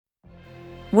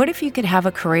What if you could have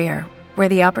a career where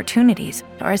the opportunities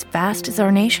are as vast as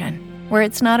our nation, where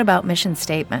it's not about mission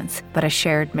statements, but a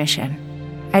shared mission?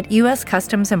 At U.S.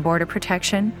 Customs and Border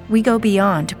Protection, we go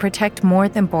beyond to protect more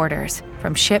than borders.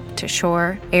 From ship to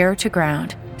shore, air to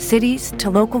ground, cities to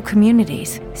local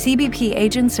communities, CBP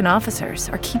agents and officers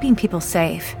are keeping people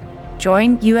safe.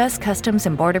 Join U.S. Customs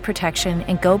and Border Protection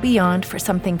and go beyond for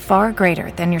something far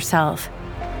greater than yourself.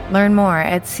 Learn more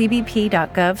at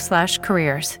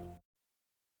cbp.gov/careers.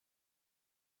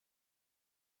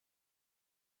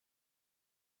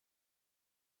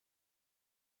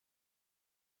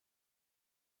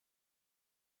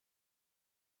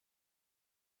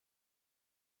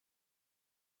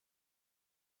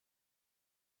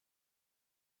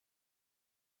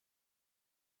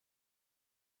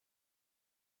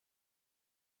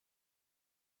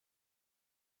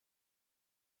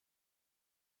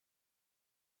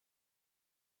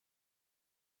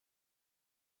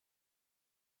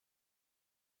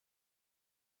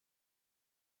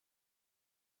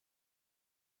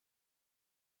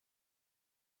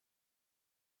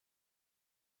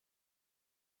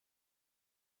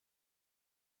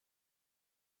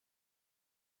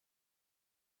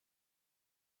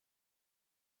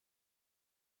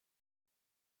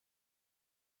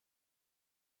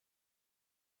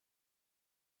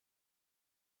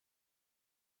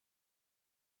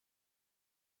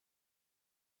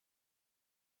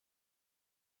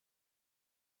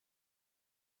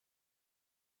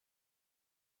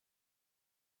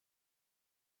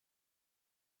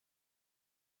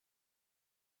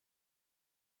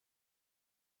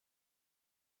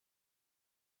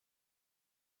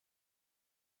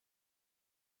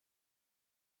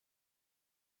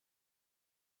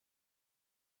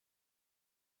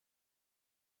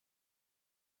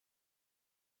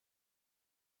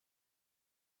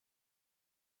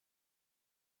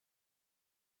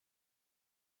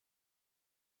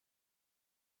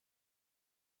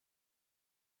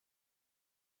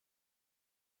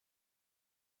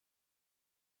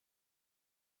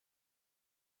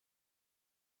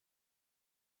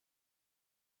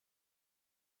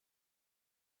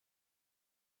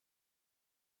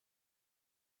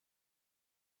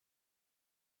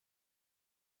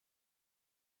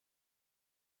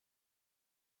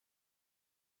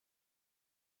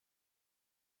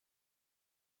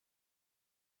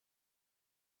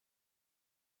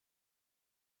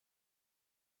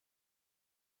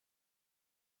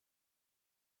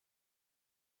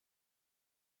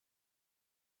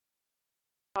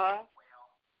 Call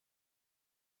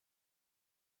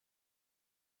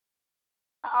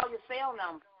your cell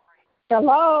number.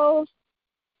 Hello.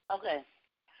 Okay.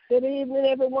 Good evening,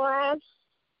 everyone.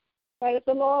 Praise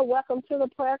the Lord. Welcome to the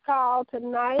prayer call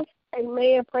tonight.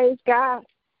 Amen. Praise God.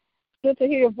 Good to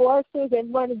hear your voices.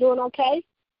 Everybody doing okay?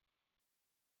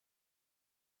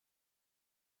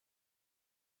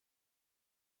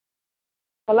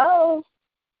 Hello.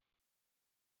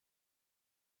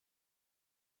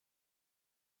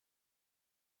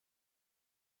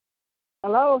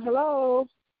 Hello. Hello.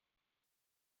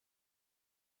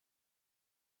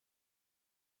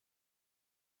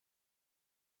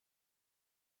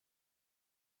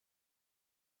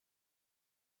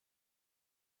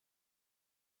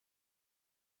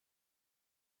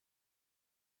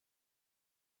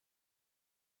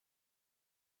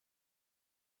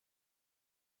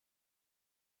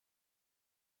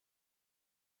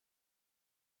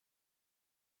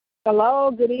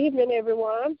 Hello. Good evening,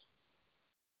 everyone.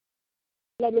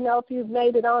 Let me know if you've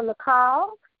made it on the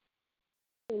call.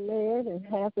 Amen. And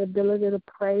have the ability to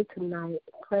pray tonight.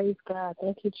 Praise God.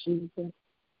 Thank you, Jesus.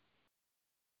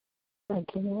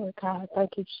 Thank you, Lord God.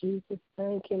 Thank you, Jesus.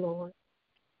 Thank you, Lord.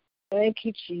 Thank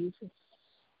you, Jesus.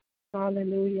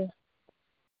 Hallelujah.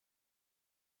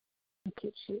 Thank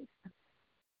you, Jesus.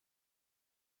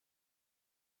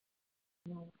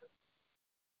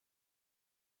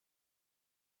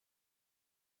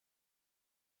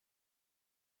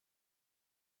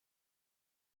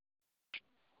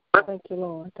 Thank you,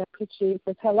 Lord. Thank you,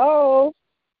 Jesus. Hello.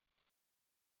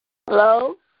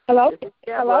 Hello. Hello.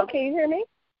 Hello. Can you hear me?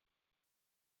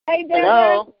 Hey,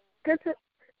 Deborah. Hello.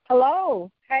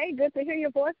 Hello. Hey, good to hear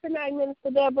your voice tonight,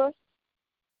 Minister Deborah.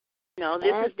 No,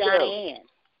 this is Diane.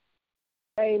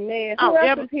 Amen. Who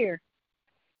else is here?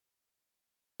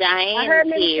 Diane I heard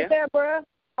is Minister here. Deborah.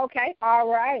 Okay. All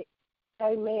right.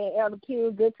 Amen. Elder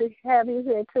Q, good to have you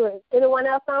here too. Anyone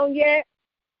else on yet?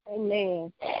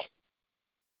 Amen.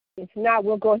 If not,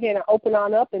 we'll go ahead and open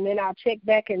on up, and then I'll check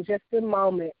back in just a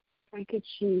moment. Thank you,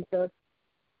 Jesus.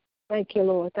 Thank you,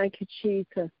 Lord. Thank you,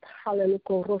 Jesus. Hallelujah.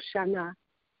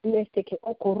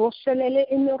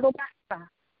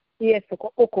 Yes,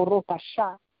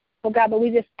 oh God, but we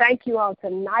just thank you all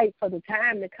tonight for the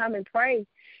time to come and pray.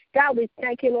 God, we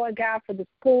thank you, Lord God, for the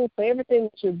school, for everything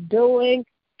that you're doing.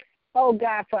 Oh,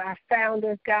 God, for our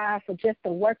founders, God, for just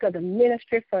the work of the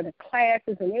ministry, for the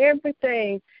classes and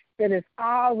everything that is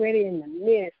already in the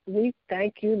midst. We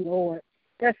thank you, Lord.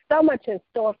 There's so much in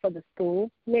store for the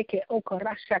school.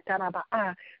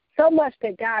 So much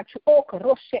that God,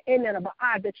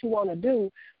 that you want to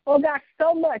do. Oh, God,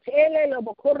 so much.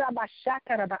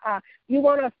 You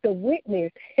want us to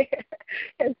witness.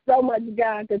 And so much,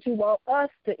 God, that you want us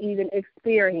to even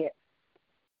experience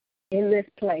in this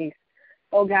place.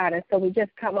 Oh, God, and so we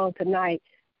just come on tonight.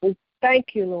 We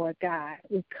thank you, Lord God.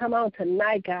 We come on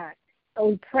tonight, God, and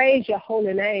we praise your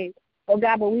holy name. Oh,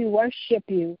 God, but we worship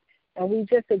you, and we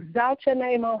just exalt your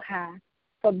name on high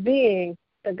for being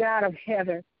the God of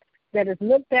heaven that has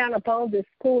looked down upon this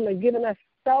school and given us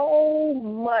so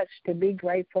much to be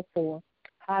grateful for.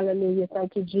 Hallelujah.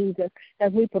 Thank you, Jesus.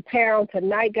 As we prepare on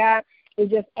tonight, God, we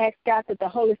just ask, God, that the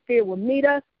Holy Spirit will meet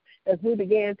us as we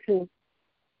begin to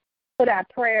put our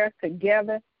prayers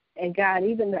together, and God,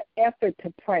 even the effort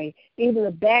to pray, even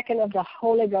the backing of the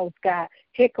Holy Ghost, God,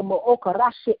 even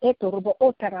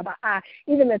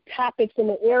the topics and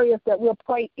the areas that we'll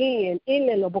pray in.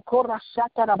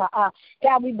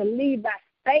 God, we believe by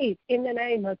faith in the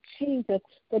name of Jesus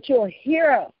that you'll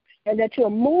hear us and that you'll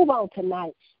move on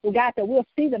tonight. And God, that we'll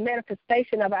see the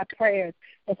manifestation of our prayers.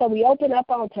 And so we open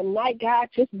up on tonight, God,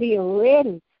 just being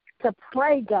ready to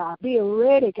pray, God, being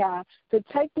ready, God, to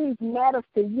take these matters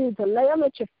to you, to lay them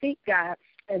at your feet, God,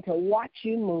 and to watch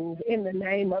you move in the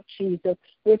name of Jesus.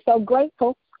 We're so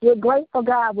grateful. We're grateful,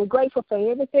 God. We're grateful for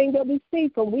everything that we see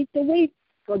from week to week.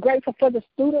 We're grateful for the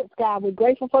students, God. We're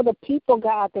grateful for the people,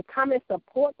 God, that come and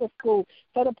support the school,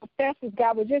 for the professors,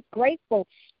 God. We're just grateful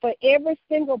for every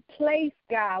single place,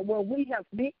 God, where we have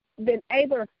been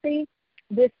able to see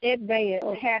this advance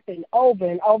happen over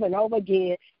and over and over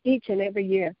again each and every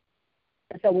year.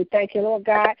 And so we thank you, Lord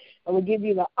God, and we give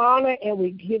you the honor and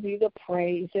we give you the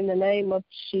praise in the name of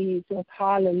Jesus.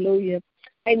 Hallelujah.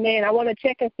 Amen. I want to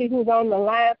check and see who's on the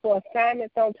line for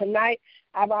assignments on tonight.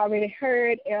 I've already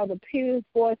heard Elder Pugh's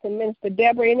voice and Minister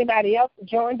Deborah. Anybody else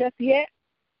joined us yet?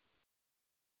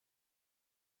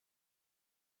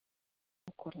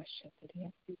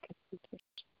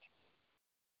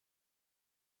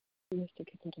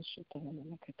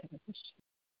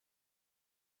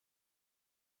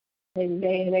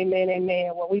 Amen, amen,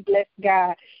 amen. Well, we bless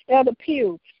God. Elder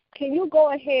Pugh, can you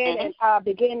go ahead and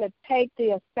begin to take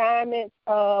the assignments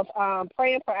of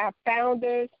praying for our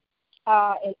founders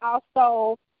and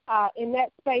also in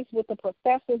that space with the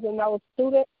professors and those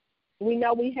students? We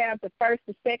know we have the first,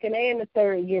 the second, and the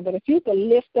third year, but if you could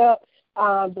lift up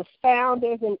the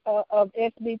founders of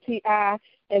SBTI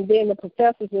and then the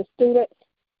professors and students,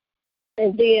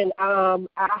 and then I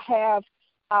have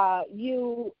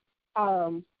you,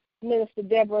 Minister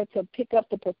Deborah, to pick up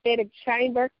the prophetic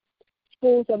chamber,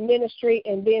 schools of ministry,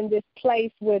 and then this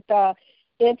place with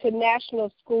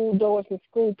international school doors and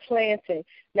school planting.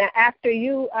 Now, after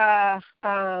you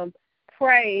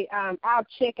pray, I'll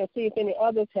check and see if any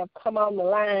others have come on the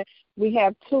line. We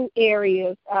have two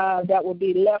areas that will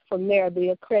be left from there,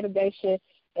 the accreditation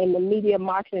and the media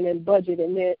marketing and budget.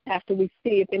 And then after we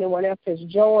see if anyone else has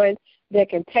joined, they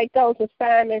can take those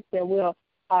assignments, and we'll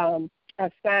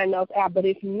assign those out. But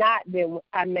if not, then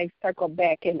I may circle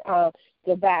back and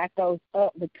divide those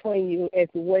up between you as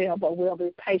well. But we'll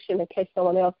be patient in case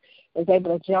someone else is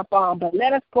able to jump on. But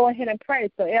let us go ahead and pray.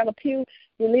 So, Elder Pugh,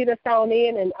 you lead us on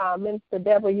in, and Minister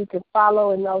Deborah, you can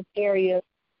follow in those areas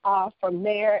from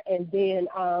there. And then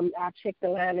I'll check the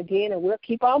line again, and we'll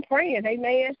keep on praying.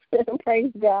 Amen.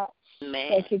 Praise God. Amen.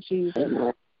 Thank you,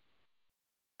 Jesus.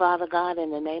 Father God,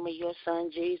 in the name of your Son,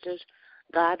 Jesus,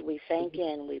 God, we thank you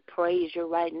and we praise you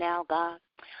right now, God.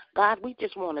 God, we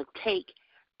just want to take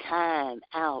time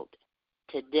out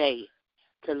today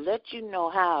to let you know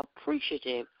how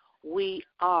appreciative we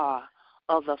are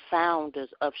of the founders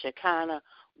of Shekinah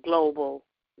Global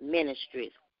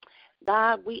Ministries.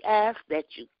 God, we ask that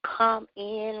you come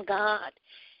in, God,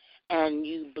 and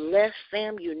you bless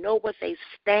them. You know what they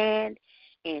stand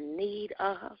in need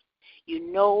of.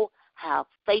 You know how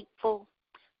faithful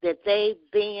that they've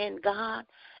been, God.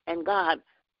 And, God,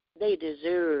 they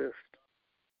deserve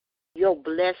your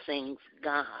blessings,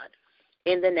 God,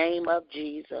 in the name of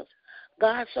Jesus.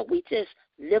 God, so we just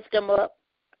lift them up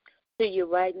to you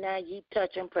right now. You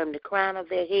touch them from the crown of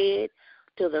their head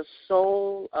to the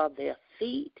sole of their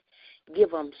feet.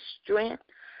 Give them strength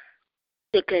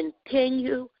to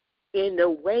continue in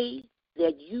the way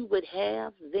that you would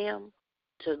have them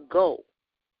to go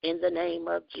in the name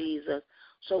of Jesus.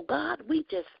 So, God, we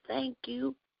just thank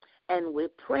you and we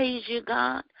praise you,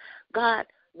 God. God,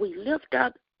 we lift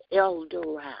up Elder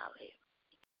Riley.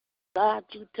 God,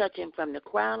 you touch him from the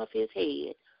crown of his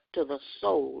head to the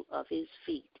sole of his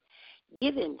feet.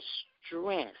 Give him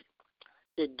strength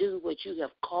to do what you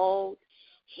have called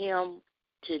him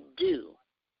to do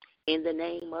in the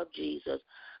name of Jesus.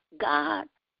 God,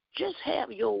 just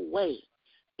have your way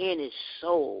in his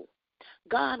soul.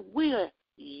 God, we're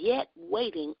yet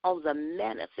waiting on the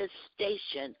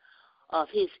manifestation of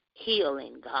his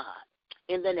healing, God,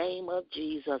 in the name of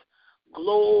Jesus.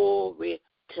 Glory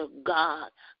to God.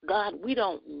 God, we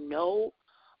don't know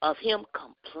of him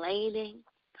complaining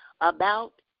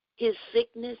about his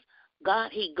sickness.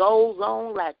 God, he goes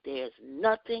on like there's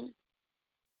nothing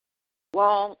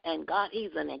wrong. And God,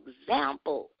 he's an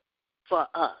example for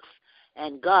us.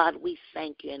 And God, we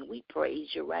thank you and we praise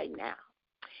you right now.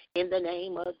 In the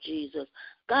name of Jesus.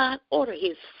 God, order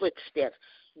his footsteps.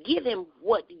 Give him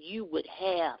what you would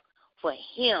have for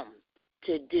him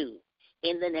to do.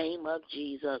 In the name of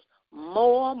Jesus.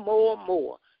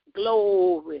 More.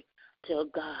 Glory to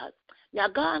God. Now,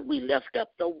 God, we lift up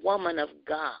the woman of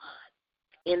God.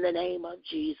 In the name of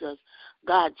Jesus.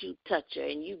 God, you touch her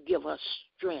and you give her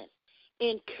strength.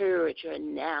 Encourage her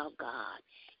now, God.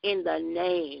 In the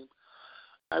name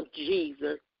of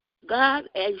Jesus. God,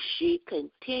 as she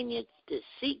continues to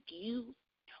seek you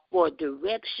for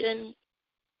direction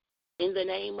in the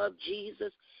name of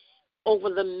Jesus, over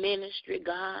the ministry,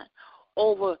 God,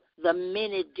 over the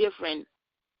many different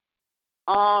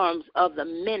arms of the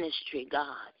ministry,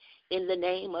 God, in the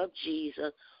name of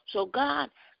Jesus. So, God,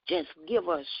 just give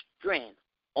her strength.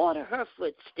 Order her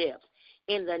footsteps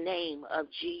in the name of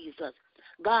Jesus.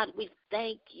 God, we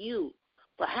thank you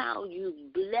for how you're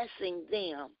blessing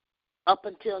them up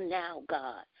until now,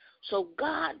 God. So,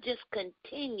 God, just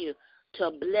continue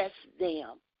to bless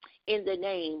them in the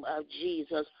name of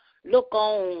Jesus. Look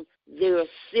on their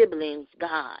siblings,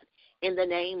 God, in the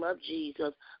name of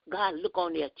Jesus. God, look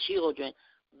on their children.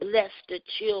 Bless the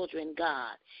children,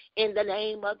 God, in the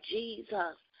name of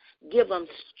Jesus. Give them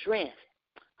strength,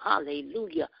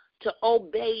 hallelujah, to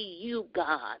obey you,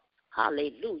 God,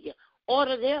 hallelujah.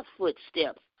 Order their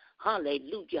footsteps,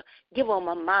 hallelujah. Give them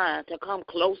a mind to come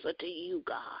closer to you,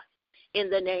 God, in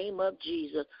the name of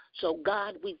Jesus. So,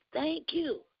 God, we thank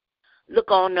you. Look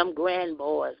on them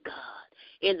grandboys, God,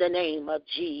 in the name of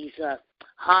Jesus.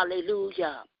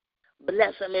 Hallelujah.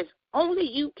 Bless them as only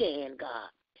you can, God,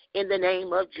 in the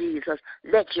name of Jesus.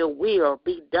 Let your will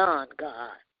be done,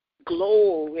 God.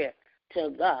 Glory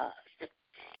to God,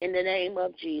 in the name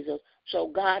of Jesus. So,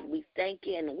 God, we thank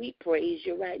you and we praise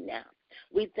you right now.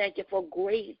 We thank you for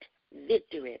great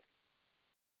victory.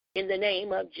 In the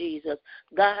name of Jesus,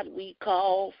 God, we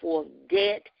call for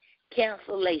debt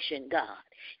cancellation, God.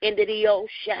 In the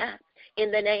Diosha,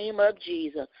 in the name of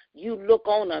Jesus, you look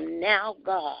on them now,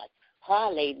 God.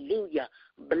 Hallelujah.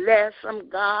 Bless them,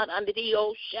 God, under the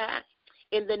Diosha,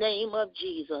 in the name of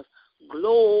Jesus.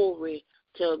 Glory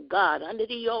to God, under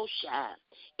the Diosha,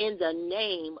 in the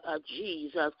name of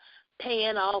Jesus.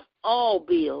 Paying off all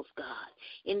bills, God,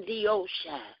 in the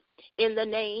Diosha, in the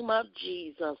name of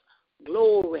Jesus.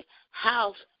 Glory.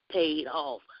 House paid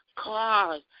off.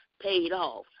 Cars paid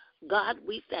off. God,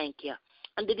 we thank you.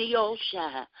 Under the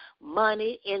Diosha,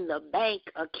 money in the bank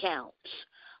accounts.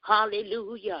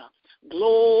 Hallelujah.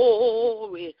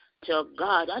 Glory to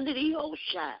God. Under the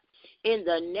Diosha, in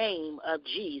the name of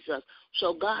Jesus.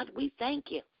 So, God, we thank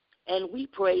you and we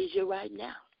praise you right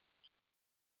now.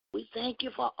 We thank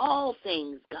you for all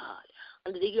things, God,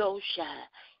 under the Yoshai,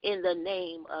 in the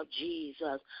name of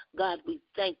Jesus. God, we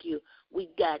thank you. We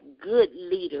got good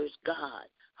leaders, God.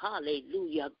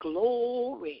 Hallelujah.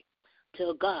 Glory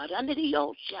to God, under the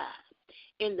Yoshai,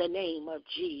 in the name of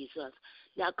Jesus.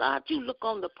 Now, God, you look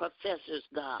on the professors,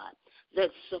 God,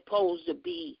 that's supposed to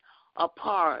be a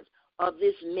part of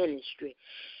this ministry.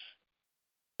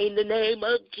 In the name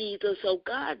of Jesus. So,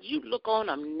 God, you look on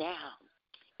them now.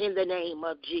 In the name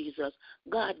of Jesus,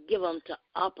 God, give them to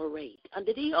operate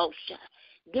under the ocean.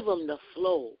 Give them the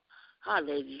flow.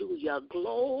 Hallelujah.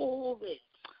 Glory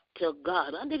to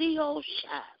God under the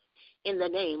ocean. In the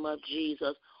name of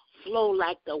Jesus, flow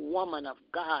like the woman of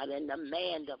God and the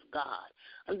man of God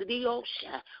under the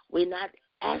ocean. We're not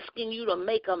asking you to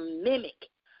make a mimic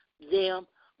them,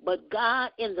 but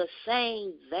God, in the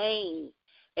same vein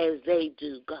as they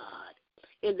do, God,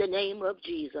 in the name of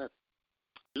Jesus.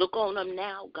 Look on them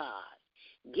now, God.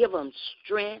 Give them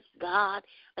strength, God,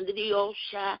 under the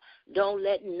ocean. Don't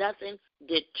let nothing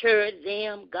deter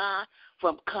them, God,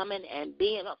 from coming and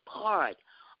being a part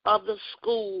of the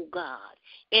school, God,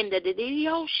 in the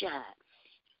ocean.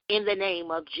 In the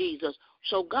name of Jesus,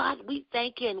 So, God, we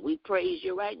thank you and we praise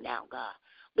you right now, God,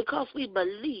 because we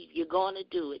believe you're going to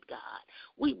do it, God.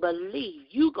 We believe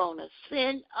you're going to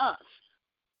send us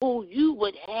who you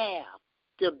would have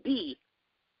to be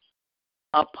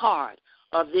a part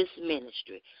of this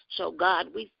ministry. So, God,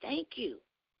 we thank you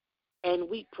and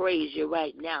we praise you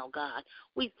right now, God.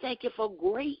 We thank you for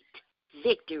great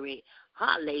victory.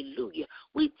 Hallelujah.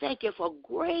 We thank you for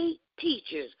great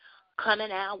teachers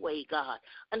coming our way, God,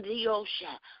 under the old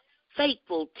shadow.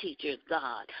 Faithful teachers,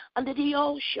 God, under the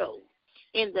old show,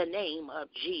 in the name of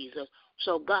Jesus.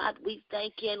 So, God, we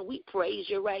thank you and we praise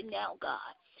you right now, God,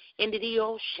 into the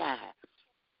old shadow,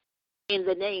 in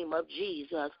the name of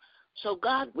Jesus. So,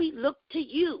 God, we look to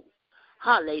you,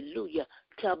 hallelujah,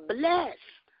 to bless,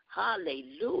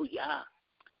 hallelujah,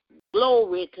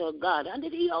 glory to God, under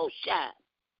the old shadow,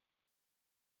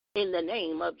 in the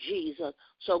name of Jesus.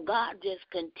 So, God, just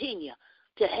continue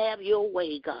to have your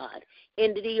way, God,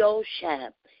 into the ocean,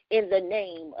 in the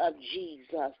name of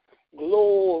Jesus.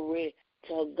 Glory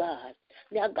to God.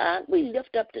 Now, God, we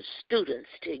lift up the students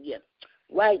to you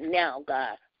right now,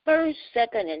 God. First,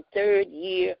 second, and third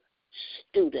year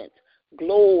students.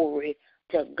 Glory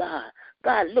to God.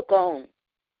 God, look on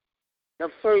the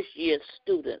first year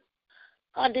students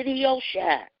under the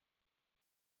ocean,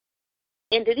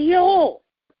 into the old,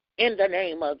 in the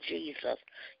name of Jesus.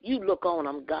 You look on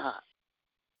them, God.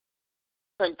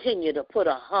 Continue to put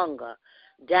a hunger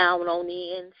down on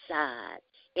the inside,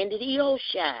 into the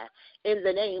ocean, in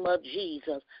the name of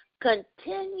Jesus.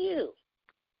 Continue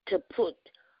to put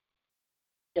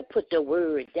the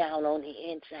word down on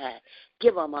the inside.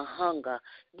 Give them a hunger.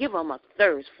 Give them a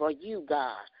thirst for you,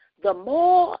 God. The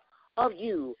more of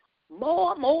you,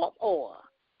 more,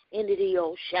 into the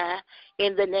ocean,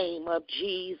 in the name of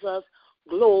Jesus.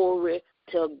 Glory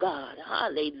to God.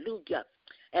 Hallelujah.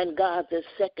 And God, the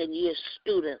second year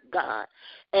student, God,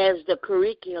 as the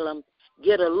curriculum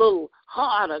get a little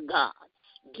harder, God,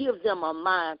 give them a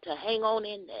mind to hang on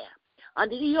in there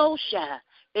under the ocean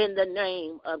in the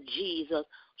name of Jesus.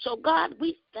 So, God,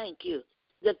 we thank you.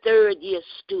 The third year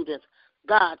students,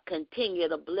 God, continue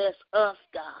to bless us,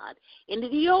 God, into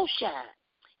the ocean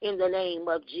in the name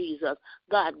of Jesus.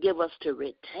 God, give us to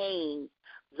retain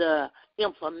the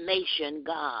information,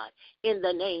 God, in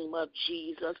the name of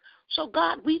Jesus. So,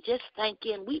 God, we just thank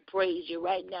you and we praise you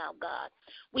right now, God.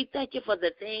 We thank you for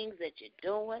the things that you're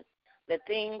doing, the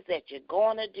things that you're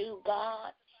going to do,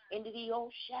 God, into the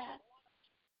ocean,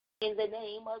 in the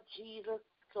name of Jesus.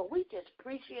 So we just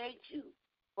appreciate you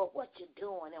for what you're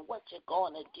doing and what you're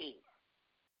going to do.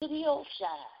 To the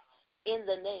ocean, in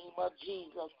the name of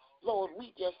Jesus. Lord,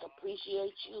 we just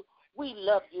appreciate you. We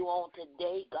love you on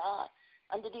today, God,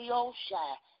 under the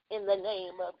ocean, in the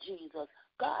name of Jesus.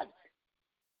 God,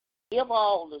 give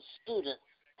all the students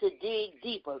to dig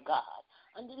deeper, God,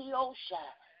 under the ocean,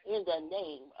 in the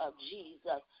name of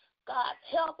Jesus. God,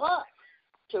 help us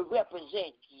to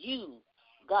represent you,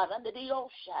 God, under the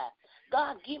ocean.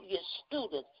 God, give your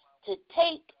students to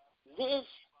take this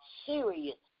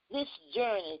serious, this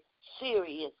journey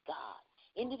serious,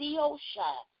 God, into the ocean,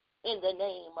 in the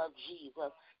name of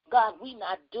Jesus. God, we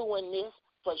not doing this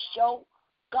for show.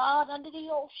 God, under the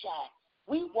ocean,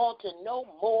 we want to know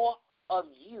more of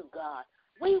you, God.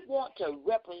 We want to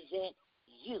represent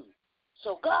you.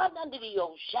 So, God, under the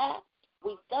ocean,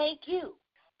 we thank you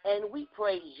and we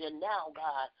praise you now,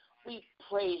 God. We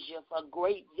praise you for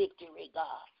great victory,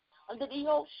 God. Under the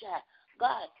ocean,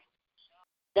 God,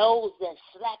 those that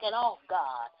slacking off,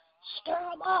 God, stir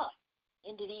them up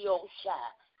into the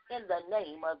ocean in the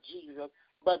name of Jesus.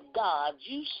 But, God,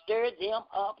 you stir them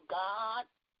up, God.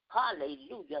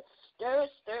 Hallelujah. Stir,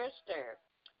 stir, stir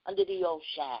under the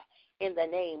ocean in the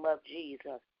name of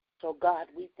Jesus. So, God,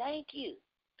 we thank you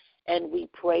and we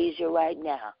praise you right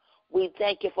now. We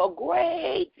thank you for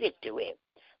great victory.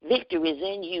 Victory is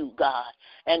in you, God.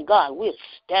 And, God, we're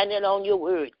standing on your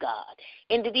word, God,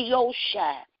 into the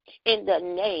ocean in the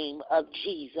name of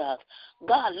Jesus.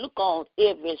 God, look on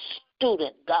every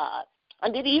student, God,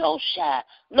 under the ocean.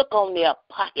 Look on their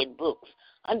pocketbooks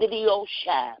under the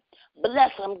ocean.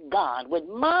 Bless them, God, with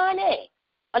money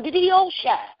under the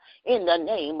ocean in the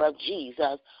name of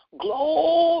Jesus.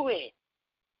 Glory.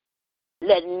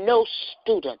 Let no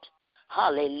student,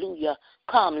 hallelujah,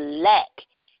 come lack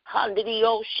under the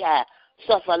ocean,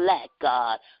 suffer lack,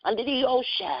 God, under the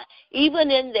ocean, even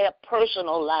in their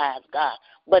personal lives, God,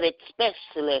 but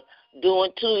especially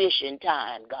during tuition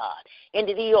time, God,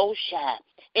 into the ocean,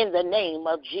 in the name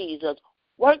of Jesus.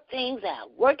 Work things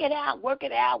out. Work it out, work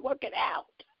it out, work it out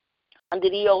under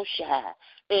the ocean.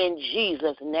 In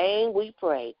Jesus' name we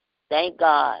pray. Thank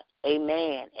God.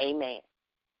 Amen. Amen.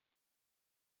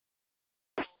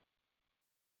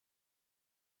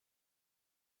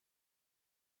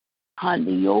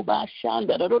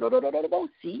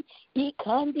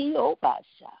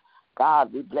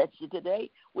 God, we bless you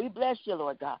today. We bless you,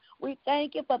 Lord God. We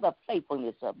thank you for the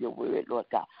faithfulness of your word, Lord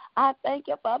God. I thank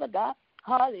you, Father God.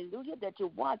 Hallelujah, that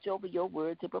you watch over your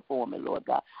word to perform it, Lord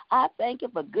God. I thank you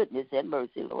for goodness and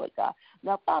mercy, Lord God.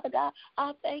 Now, Father God,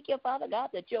 I thank you, Father God,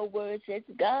 that your word says,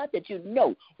 God, that you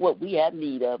know what we have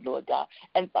need of, Lord God.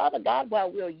 And, Father God,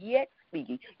 while we're yet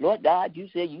speaking, Lord God, you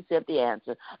said you sent the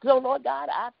answer. So, Lord God,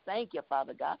 I thank you,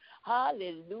 Father God.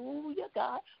 Hallelujah,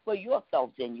 God, for your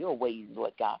thoughts and your ways,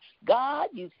 Lord God. God,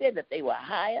 you said that they were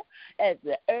higher as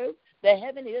the earth. The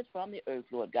heaven is from the earth,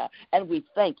 Lord God. And we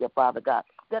thank you, Father God,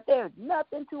 that there is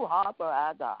nothing too hard for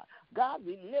our God. God,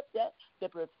 we lift up the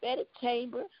prophetic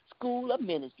chamber, school of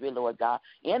ministry, Lord God,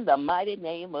 in the mighty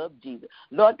name of Jesus.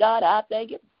 Lord God, I thank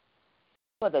you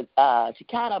for the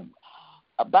Shekinah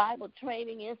Bible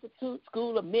Training Institute,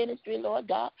 School of Ministry, Lord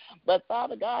God. But,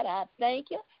 Father God, I thank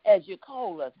you as you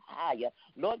call us higher.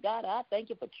 Lord God, I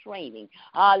thank you for training.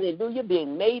 Hallelujah,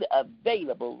 being made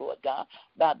available, Lord God,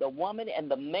 by the woman and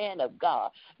the man of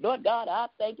God. Lord God, I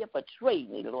thank you for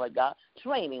training, Lord God,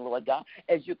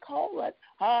 as you call us,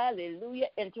 hallelujah,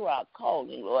 into our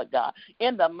calling, Lord God,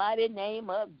 in the mighty name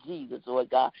of Jesus,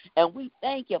 Lord God. And we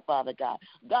thank you, Father God.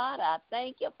 God, I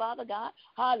thank you, Father God,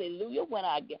 hallelujah, when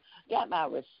I got my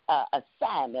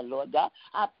assignment, Lord God,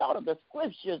 I thought of the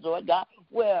scriptures, Lord God,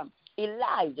 where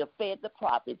Elijah fed the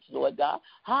prophets, Lord God.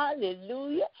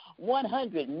 Hallelujah.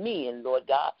 100 men, Lord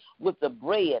God, with the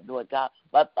bread, Lord God.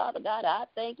 But, Father God, I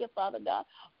thank you, Father God,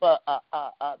 for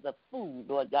the food,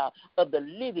 Lord God, of the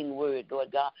living word,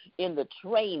 Lord God, in the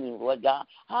training, Lord God.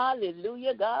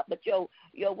 Hallelujah, God. But your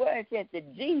word says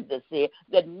that Jesus said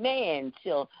that man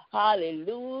shall,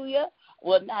 hallelujah,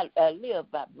 will not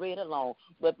live by bread alone,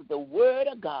 but the word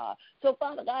of God. So,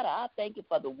 Father God, I thank you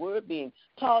for the word being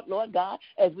taught, Lord God,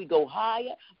 as we go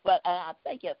higher. But I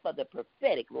thank you for the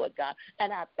prophetic, Lord God.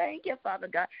 And I thank you, Father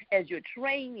God, as you're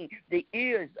training the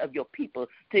ears of your people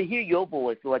to hear your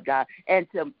voice, Lord God, and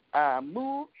to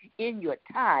move in your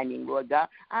timing, Lord God.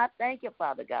 I thank you,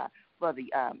 Father God, for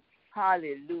the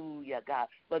hallelujah, God,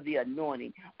 for the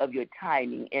anointing of your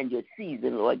timing and your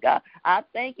season, Lord God. I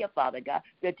thank you, Father God,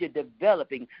 that you're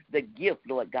developing the gift,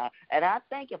 Lord God. And I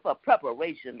thank you for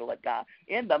preparation, Lord God,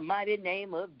 in the mighty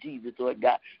name of Jesus, Lord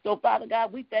God. So, Father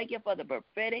God, we thank you for the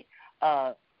prophetic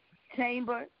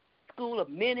chamber, school of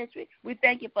ministry. We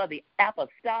thank you for the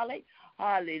apostolic,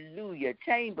 hallelujah,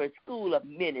 chamber, school of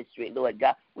ministry, Lord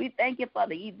God. We thank you for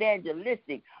the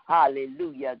evangelistic,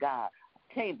 hallelujah, God,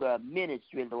 chamber of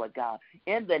ministry, Lord God,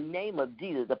 in the name of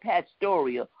Jesus, the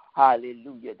pastoral,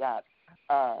 hallelujah, God,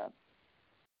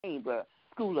 chamber,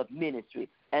 school of ministry,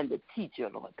 and the teacher,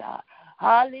 Lord God.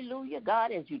 Hallelujah,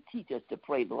 God, as you teach us to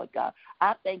pray, Lord God.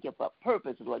 I thank you for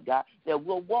purpose, Lord God, that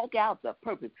we'll walk out the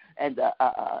purpose and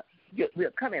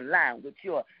we'll come in line with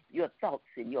your thoughts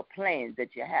and your plans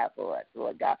that you have for us,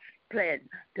 Lord God. Plans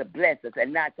to bless us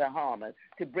and not to harm us,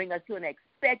 to bring us to an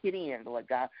expected end, Lord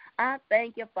God. I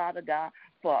thank you, Father God,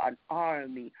 for an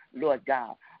army, Lord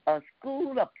God, a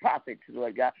school of prophets,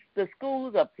 Lord God, the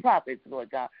schools of prophets,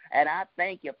 Lord God. And I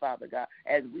thank you, Father God,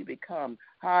 as we become,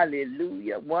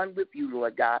 hallelujah, one with you,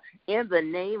 Lord God, in the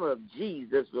name of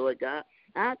Jesus, Lord God.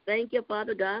 I thank you,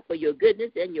 Father God, for your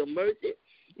goodness and your mercy.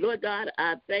 Lord God,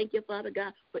 I thank you, Father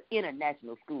God, for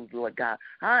international schools, Lord God.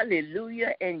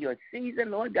 Hallelujah. In your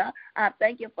season, Lord God, I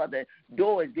thank you for the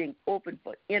doors being opened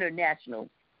for international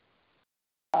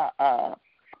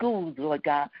schools, Lord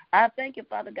God. I thank you,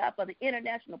 Father God, for the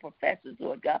international professors,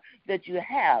 Lord God, that you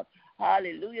have.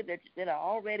 Hallelujah, that are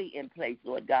already in place,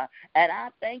 Lord God. And I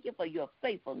thank you for your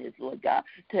faithfulness, Lord God,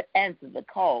 to answer the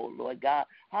call, Lord God.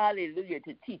 Hallelujah,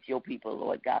 to teach your people,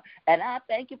 Lord God. And I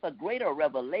thank you for greater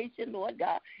revelation, Lord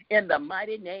God, in the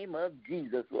mighty name of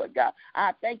Jesus, Lord God.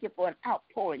 I thank you for an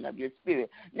outpouring of your spirit.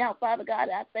 Now, Father God,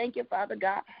 I thank you, Father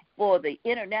God, for the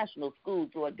international schools,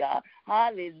 Lord God.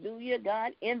 Hallelujah,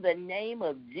 God, in the name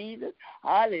of Jesus.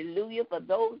 Hallelujah, for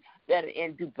those that are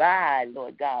in Dubai,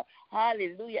 Lord God.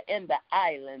 Hallelujah, in the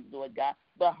islands, Lord God.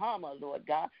 Bahama, Lord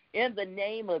God. In the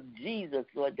name of Jesus,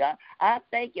 Lord God. I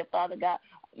thank you, Father God,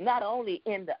 not only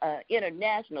in the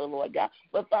international, Lord God,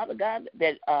 but, Father God,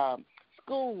 that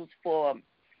schools for,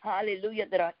 hallelujah,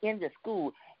 that are in the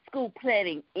school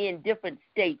planning in different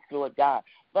states, Lord God.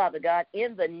 Father God,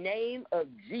 in the name of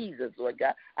Jesus, Lord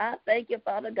God, I thank you,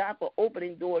 Father God, for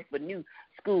opening doors for new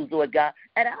schools, Lord God.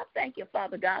 And I thank you,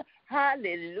 Father God,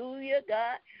 hallelujah,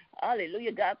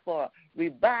 God, for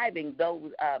reviving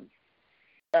those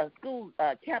school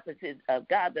campuses,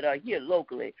 God, that are here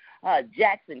locally,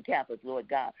 Jackson campus, Lord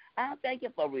God. I thank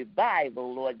you for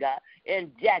revival, Lord God, in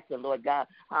Jackson, Lord God.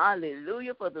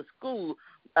 Hallelujah, for the school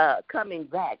coming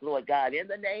back, Lord God, in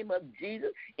the name of Jesus.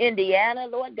 Indiana,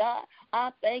 Lord God,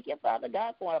 I thank you, Father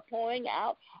God, for a pouring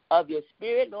out of your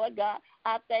Spirit, Lord God.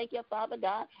 I thank you, Father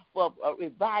God, for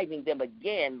reviving them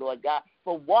again, Lord God,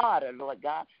 for water, Lord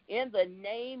God, in the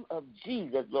name of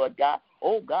Jesus, Lord God.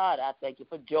 Oh, God, I thank you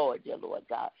for Georgia, Lord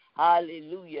God.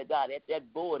 Hallelujah, God, at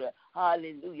that border.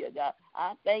 Hallelujah, God.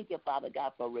 I thank you, Father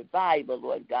God, for revival,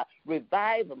 Lord God.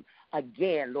 Revive them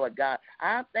again, Lord God.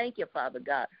 I thank you, Father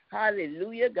God.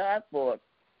 Hallelujah, God, for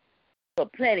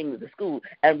planting the school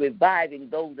and reviving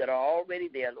those that are already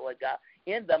there, Lord God.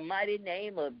 In the mighty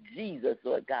name of Jesus,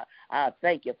 Lord God, I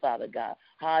thank you, Father God.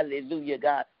 Hallelujah,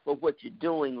 God, for what you're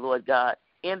doing, Lord God.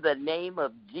 In the name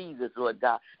of Jesus, Lord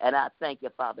God. And I thank you,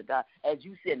 Father God, as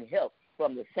you send help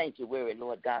from the sanctuary,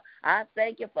 Lord God. I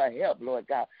thank you for help, Lord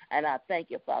God. And I thank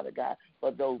you, Father God,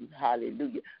 for those,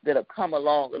 hallelujah, that have come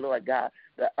along, Lord God,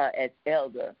 as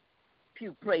Elder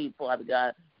Pew prayed, Father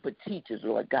God, for teachers,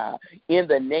 Lord God. In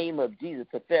the name of Jesus,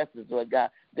 professors, Lord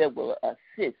God, that will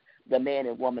assist the man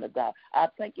and woman of God. I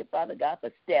thank you, Father God, for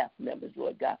staff members,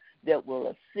 Lord God, that will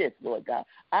assist, Lord God.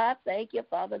 I thank you,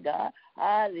 Father God,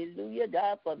 hallelujah,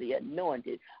 God, for the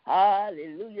anointed,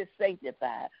 hallelujah,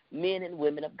 sanctified men and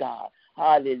women of God.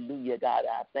 Hallelujah, God.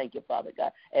 I thank you, Father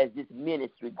God, as this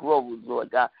ministry grows,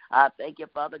 Lord God. I thank you,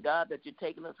 Father God, that you're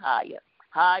taking us higher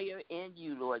in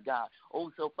you, Lord God.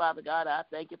 Oh, so, Father God, I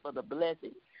thank you for the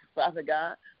blessing, Father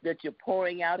God, that you're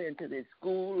pouring out into this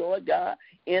school, Lord God,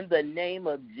 in the name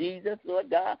of Jesus, Lord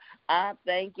God. I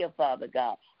thank you, Father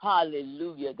God.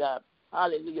 Hallelujah, God.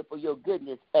 Hallelujah, for your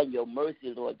goodness and your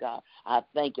mercy, Lord God. I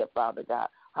thank you, Father God.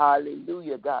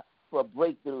 Hallelujah, God, for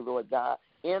breakthrough, Lord God.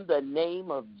 In the name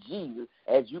of Jesus,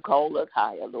 as you call us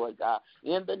higher, Lord God.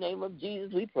 In the name of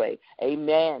Jesus, we pray.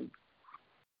 Amen.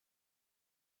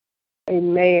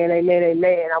 Amen, amen,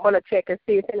 amen. I want to check and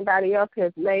see if anybody else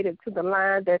has made it to the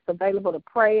line that's available to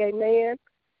pray. Amen.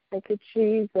 Thank you,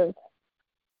 Jesus.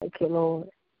 Thank you, Lord.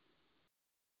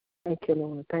 Thank you,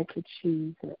 Lord. Thank you,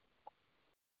 Jesus.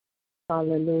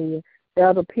 Hallelujah.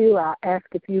 Elder Pugh, I ask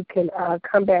if you can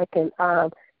come back and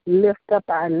lift up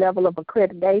our level of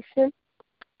accreditation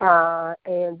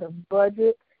and the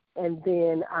budget. And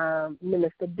then,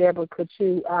 Minister Deborah, could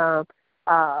you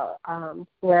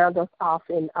round us off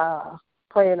in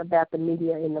praying about the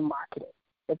media and the marketing,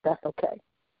 if that's okay?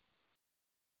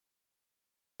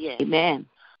 Yes. Amen.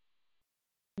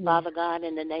 Father God,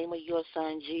 in the name of your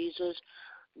Son, Jesus,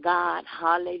 God,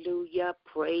 hallelujah,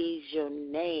 praise your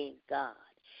name, God.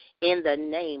 In the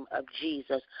name of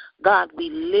Jesus, God, we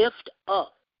lift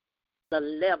up the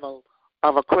level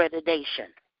of accreditation.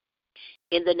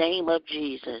 In the name of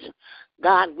Jesus,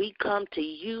 God, we come to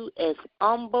you as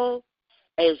humble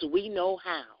as we know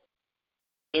how.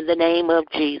 In the name of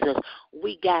Jesus,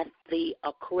 we got the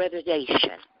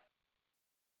accreditation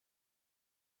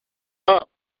up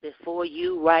before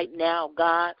you right now,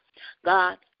 God.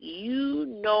 God, you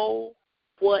know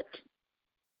what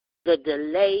the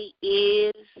delay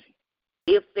is,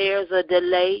 if there's a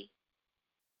delay.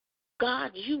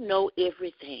 God, you know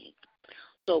everything.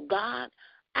 So, God,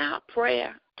 our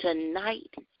prayer tonight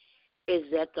is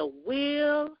that the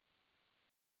will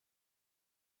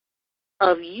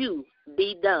of you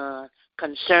be done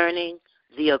concerning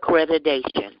the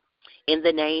accreditation. In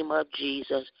the name of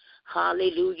Jesus.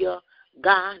 Hallelujah.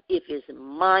 God, if it's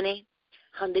money,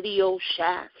 under the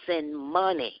Oshai, send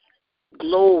money,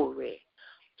 glory,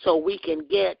 so we can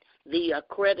get the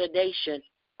accreditation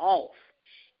off.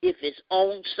 If it's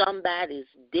on somebody's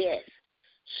desk,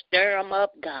 stir them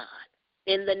up, God,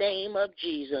 in the name of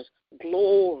Jesus.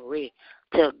 Glory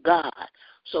to God.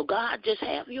 So, God, just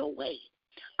have your way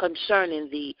concerning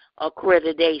the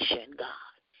accreditation,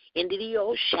 God. In the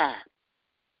Oshai,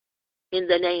 in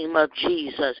the name of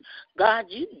Jesus. God,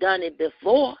 you've done it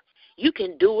before. You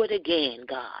can do it again,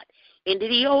 God. In the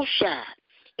Oshai,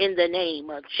 in the name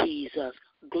of Jesus.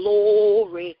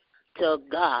 Glory to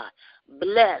God.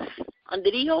 Bless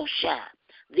under the Oshai,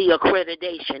 the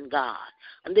accreditation, God.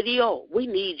 Under the O, we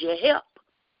need your help.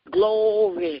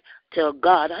 Glory to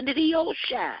God. Under the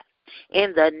Oshai,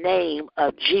 in the name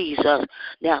of Jesus.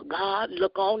 Now, God,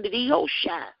 look on the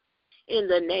Oshai. In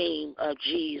the name of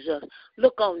Jesus.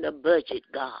 Look on the budget,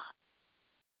 God.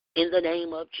 In the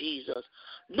name of Jesus.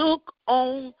 Look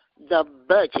on the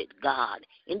budget, God.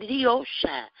 In the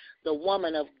Oshai, the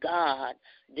woman of God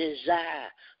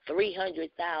desire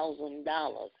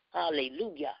 $300,000.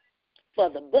 Hallelujah. For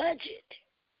the budget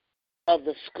of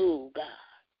the school, God.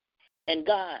 And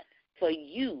God, for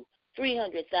you,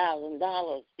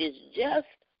 $300,000 is just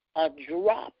a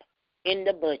drop in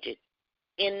the budget,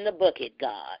 in the bucket,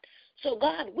 God. So,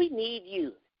 God, we need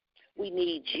you. We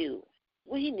need you.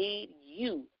 We need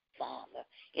you, Father,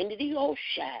 In the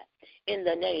Oshai, in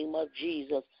the name of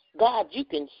Jesus, God, you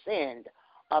can send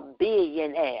a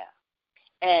billionaire.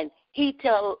 And he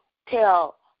tell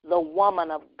the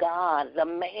woman of God, the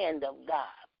man of God,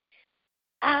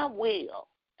 I will,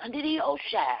 under the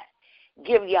Oshai,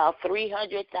 give y'all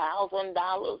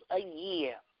 $300,000 a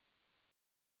year.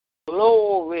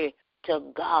 Glory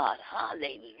to God.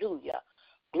 Hallelujah.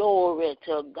 Glory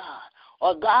to God.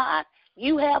 Or God,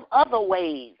 you have other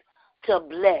ways to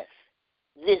bless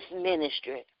this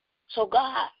ministry. So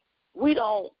God, we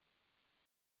won't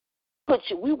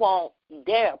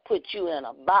dare put you in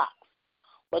a box.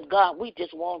 But God, we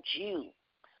just want you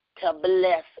to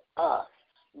bless us.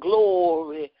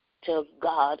 Glory to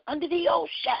God. Under the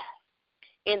Oshai,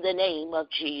 in the name of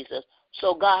Jesus.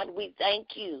 So God, we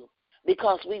thank you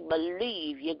because we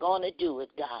believe you're going to do it,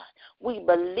 God. We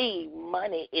believe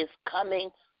money is coming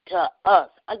to us.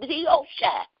 Under the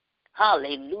Oshai.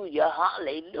 Hallelujah,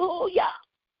 hallelujah.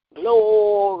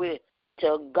 Glory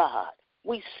to God.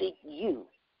 We seek you.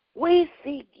 We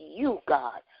seek you,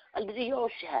 God. Under the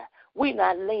Oshai. We're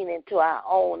not leaning to our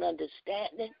own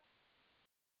understanding.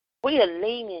 We are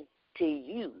leaning to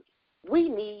you. We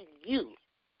need you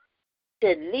to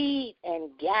lead and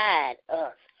guide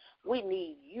us. We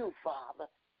need you, Father,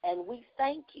 and we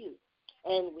thank you,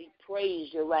 and we praise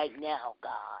you right now,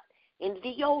 God. In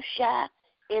the Oshai,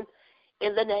 in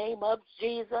the name of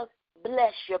Jesus,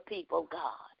 bless your people,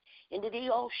 God. In the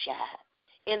Oshai,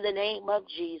 in the name of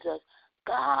Jesus,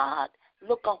 God,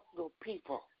 look on your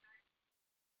people.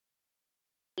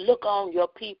 Look on your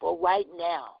people right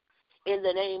now. In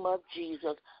the name of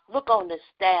Jesus, look on the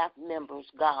staff members,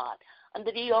 God.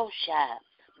 Under the Oshai,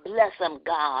 bless them,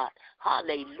 God.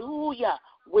 Hallelujah.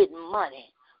 With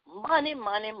money. Money,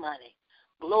 money, money.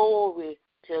 Glory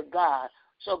to God.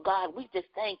 So, God, we just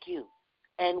thank you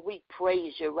and we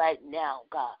praise you right now,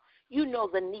 God. You know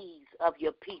the needs of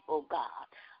your people, God.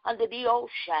 Under the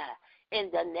Oshai,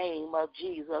 in the name of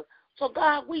Jesus. So,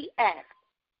 God, we ask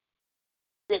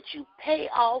that you pay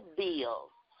off bills.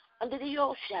 Under the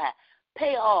Oshai,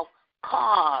 pay off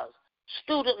cars,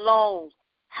 student loans,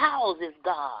 houses,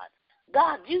 God.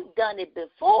 God, you've done it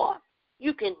before.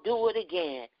 You can do it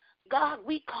again. God,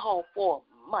 we call for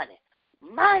money.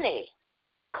 Money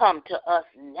come to us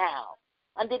now.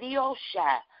 Under the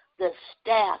Oshai, the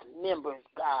staff members,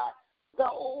 God,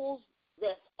 those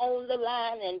that's on the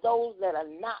line and those that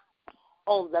are not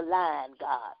on the line,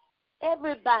 God.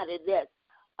 Everybody that's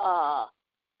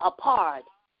a part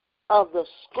of the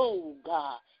school,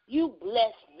 God, you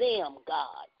bless them,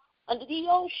 God. Under the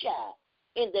Oshai,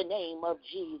 in the name of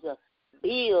Jesus,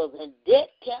 bills and debt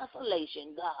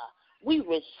cancellation, God, we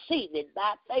receive it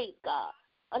by faith, God.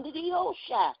 Under the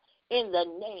Oshai, in the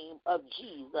name of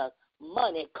Jesus,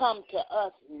 money come to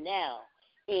us now,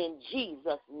 in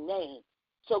Jesus' name.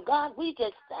 So, God, we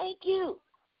just thank you,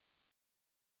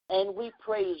 and we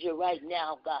praise you right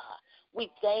now, God. We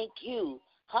thank you.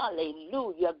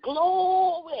 Hallelujah.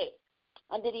 Glory.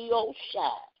 Under the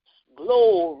Oshai.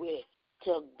 Glory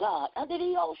to God. Under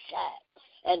the Oshai.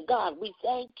 And God, we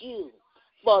thank you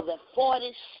for the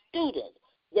 40 students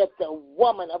that the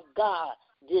woman of God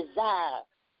desired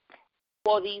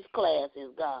for these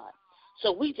classes, God.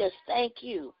 So we just thank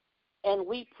you and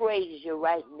we praise you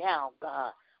right now,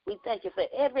 God. We thank you for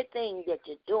everything that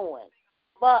you're doing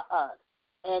for us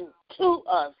and to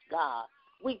us, God.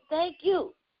 We thank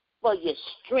you for your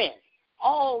strength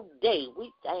all day.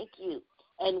 We thank you.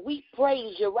 And we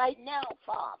praise you right now,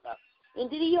 Father, in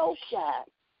the Oshai,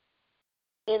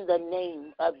 in the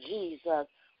name of Jesus.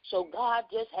 So, God,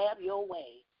 just have your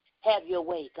way. Have your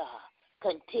way, God.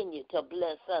 Continue to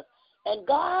bless us. And,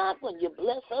 God, when you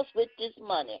bless us with this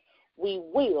money, we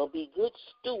will be good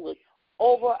stewards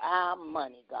over our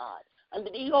money, God.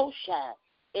 Under the Oshai,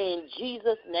 in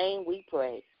Jesus' name we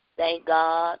pray. Thank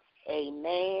God.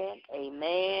 Amen,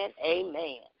 amen,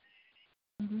 amen.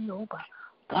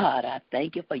 God, I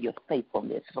thank you for your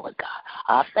faithfulness, Lord God.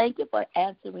 I thank you for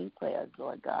answering prayers,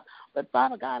 Lord God. But,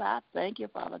 Father God, I thank you,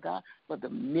 Father God, for the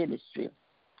ministry,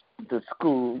 the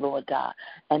school, Lord God,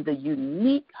 and the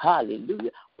unique,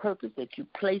 hallelujah, purpose that you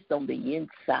placed on the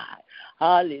inside.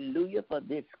 Hallelujah, for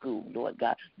this school, Lord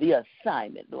God, the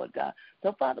assignment, Lord God.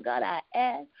 So, Father God, I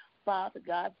ask, Father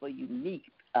God, for unique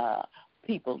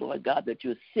people, Lord God, that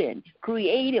you send,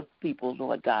 creative people,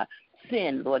 Lord God,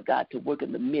 send, Lord God, to work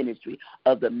in the ministry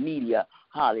of the media,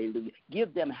 hallelujah.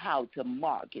 Give them how to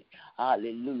market,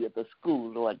 hallelujah, the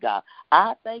school, Lord God.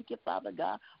 I thank you, Father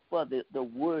God, for the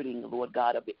wording, Lord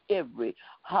God, of every,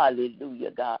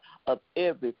 hallelujah, God, of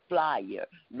every flyer,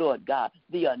 Lord God.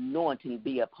 The anointing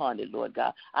be upon it, Lord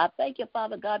God. I thank you,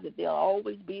 Father God, that there'll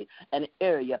always be an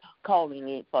area calling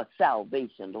in for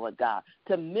salvation, Lord God,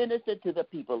 to minister to the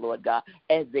people, Lord God,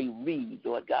 as they read,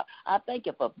 Lord God. I thank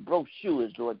you for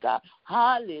brochures, Lord God.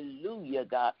 Hallelujah,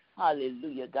 God.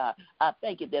 Hallelujah, God. I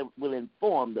thank you that will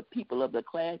inform the people of the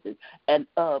classes and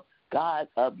of God,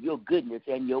 of your goodness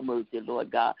and your mercy,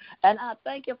 Lord God. And I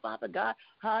thank you, Father God,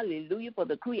 hallelujah, for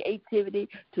the creativity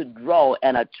to draw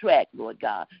and attract, Lord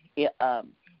God,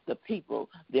 the people,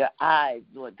 their eyes,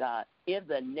 Lord God, in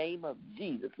the name of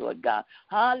Jesus, Lord God.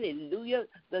 Hallelujah,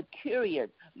 the curious,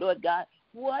 Lord God,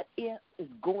 what is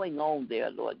going on there,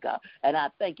 Lord God. And I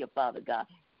thank you, Father God,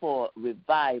 for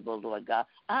revival, Lord God.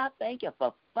 I thank you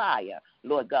for fire,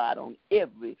 Lord God, on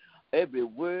every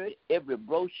word, every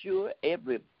brochure,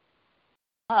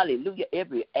 hallelujah,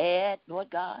 every ad, Lord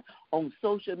God, on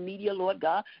social media, Lord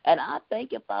God. And I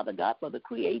thank you, Father God, for the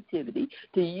creativity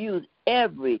to use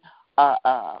every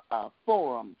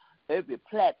forum, every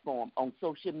platform on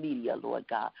social media, Lord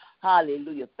God.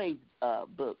 Hallelujah,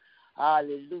 Facebook,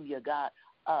 hallelujah, God.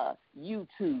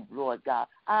 YouTube, Lord God.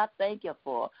 I thank you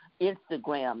for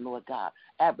Instagram, Lord God,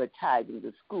 advertising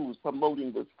the schools,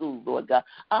 promoting the schools, Lord God.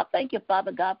 I thank you,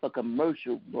 Father God, for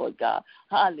commercials, Lord God.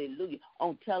 Hallelujah.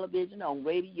 On television, on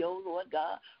radio, Lord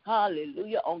God.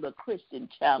 Hallelujah. On the Christian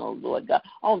channel, Lord God.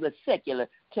 On the secular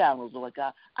channels, Lord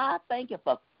God. I thank you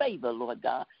for favor, Lord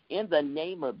God, in the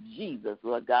name of Jesus,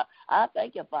 Lord God. I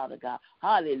thank you, Father God.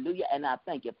 Hallelujah. And I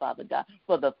thank you, Father God,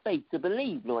 for the faith to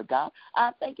believe, Lord God.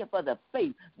 I thank you for the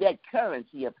faith, that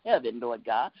currency of heaven, Lord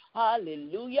God.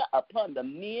 Hallelujah. Upon the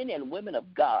men and women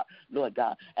of God, Lord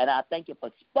God. And I thank you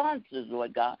for sponsors,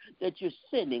 Lord God, that you're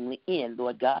sending in,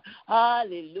 Lord God.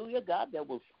 Hallelujah, God, that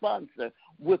will sponsor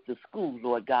with the school,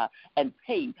 Lord God, and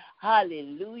pay,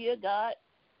 hallelujah, God,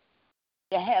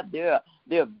 to have their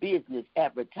business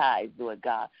advertised, Lord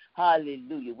God.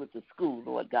 Hallelujah, with the school,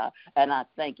 Lord God. And I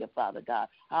thank you, Father God.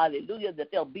 Hallelujah, that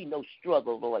there'll be no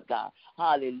struggle, Lord God.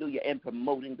 Hallelujah, in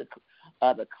promoting the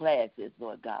classes,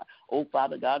 Lord God. Oh,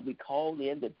 Father God, we call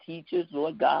in the teachers,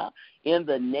 Lord God, in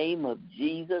the name of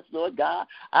Jesus, Lord God.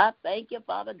 I thank you,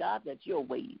 Father God, that your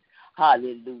ways,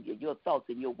 hallelujah, your thoughts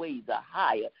and your ways are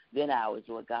higher than ours,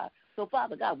 Lord God. So,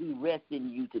 Father God, we rest in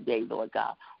you today, Lord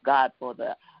God. God, for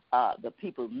the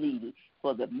people needed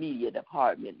for the media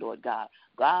department, Lord God.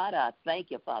 God, I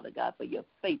thank you, Father God, for your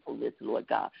faithfulness, Lord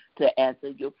God, to answer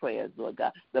your prayers, Lord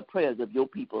God, the prayers of your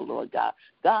people, Lord God.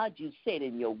 God, you said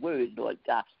in your word, Lord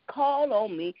God, call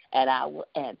on me and I will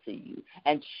answer you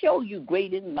and show you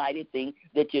great and mighty things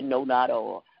that you know not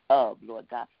of, Lord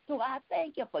God. So I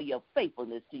thank you for your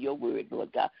faithfulness to your word,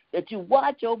 Lord God, that you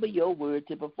watch over your word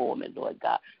to perform it, Lord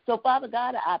God. So, Father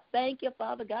God, I thank you,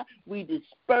 Father God. We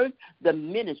disperse the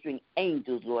ministering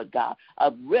angels, Lord God,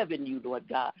 of revenue, Lord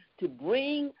God, to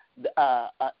bring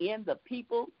in the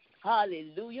people,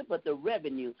 hallelujah, but the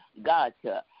revenue, God,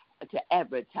 to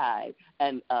advertise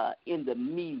and in the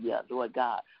media, Lord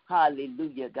God,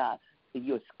 hallelujah, God.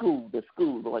 Your school, the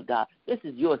school, Lord God. This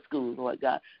is your school, Lord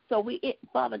God. So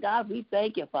Father God, we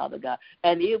thank you, Father God.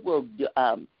 And it will,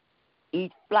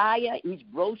 each flyer, each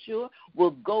brochure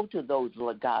will go to those,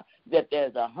 Lord God, that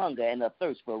there's a hunger and a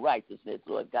thirst for righteousness,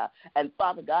 Lord God. And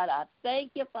Father God, I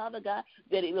thank you, Father God,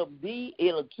 that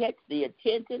it'll catch the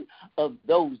attention of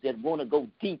those that want to go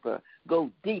deeper,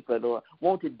 Lord,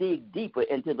 want to dig deeper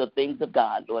into the things of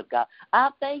God, Lord God.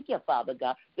 I thank you, Father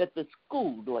God, that the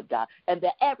school, Lord God, and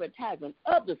the advertisement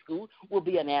of the school will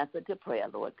be an answer to prayer,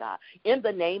 Lord God. In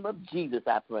the name of Jesus,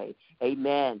 I pray.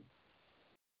 Amen.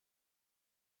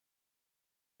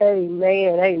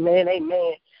 Amen, amen,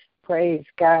 amen. Praise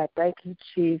God. Thank you,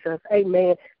 Jesus.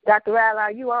 Amen. Dr. Riley,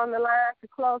 are you on the line to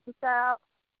close us out?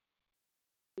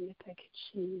 Thank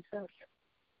you, Jesus.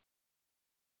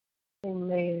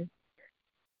 Amen.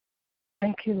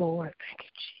 Thank you, Lord. Thank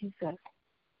you, Jesus.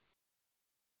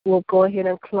 We'll go ahead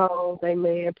and close.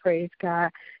 Amen. Praise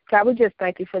God. God, we just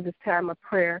thank you for this time of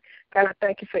prayer. God, I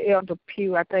thank you for Elder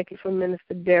Pugh. I thank you for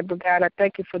Minister Deborah. God, I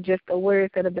thank you for just the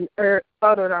words that have been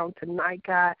uttered on tonight,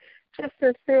 God. Just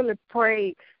sincerely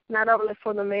pray, not only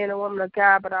for the man and woman of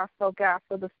God, but also, God,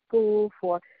 for the school,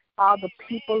 for all the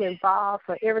people involved,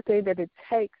 for everything that it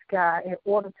takes, God, in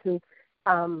order to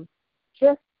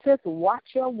just watch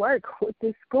your work with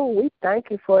this school. We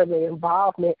thank you for the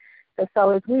involvement. And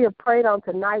so as we have prayed on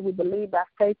tonight, we believe by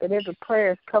faith that every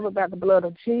prayer is covered by the blood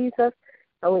of Jesus.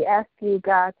 And we ask you,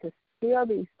 God, to seal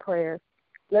these prayers.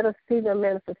 Let us see their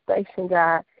manifestation,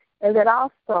 God. And that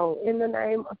also, in the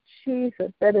name of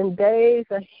Jesus, that in days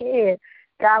ahead,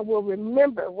 God will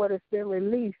remember what has been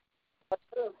released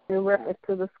in reference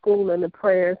to the school and the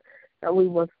prayers that we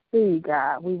will see,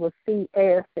 God. We will see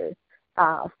answers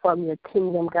from your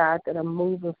kingdom, God, that are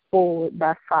moving forward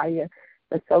by fire.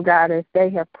 And so, God, as they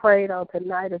have prayed on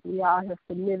tonight, as we all have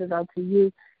submitted unto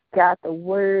you, God, the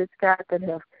words, God, that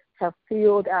have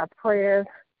filled our prayers,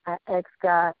 I ask,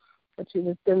 God, that you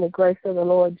would send the grace of the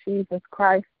Lord Jesus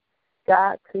Christ,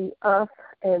 God, to us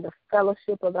and the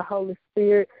fellowship of the Holy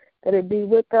Spirit, that it be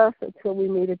with us until we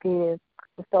meet again.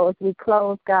 And so as we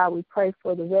close, God, we pray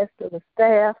for the rest of the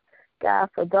staff, God,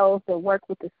 for those that work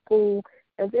with the school,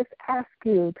 and just ask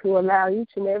you to allow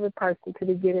each and every person to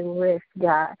be getting rest,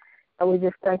 God. And we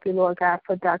just thank you, Lord God,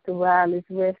 for Dr. Riley's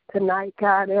rest tonight,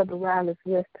 God, Elder Riley's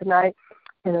rest tonight.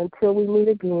 And until we meet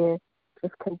again,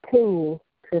 just continue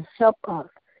to help us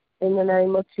in the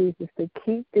name of Jesus to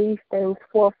keep these things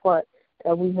forefront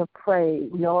that we have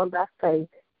prayed, knowing by faith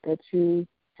that you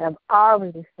have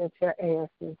already sent your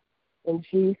answers. In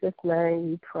Jesus'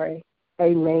 name we pray.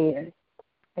 Amen.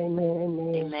 Amen.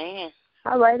 Amen. Amen.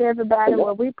 All right, everybody.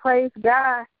 Well, we praise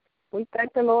God. We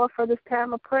thank the Lord for this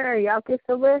time of prayer. Y'all get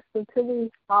some rest until we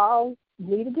all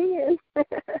meet again.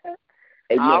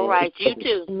 All right, you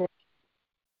too. Amen.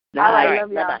 All right,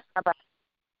 love y'all. Bye-bye.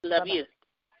 Bye-bye. Love Bye-bye. you.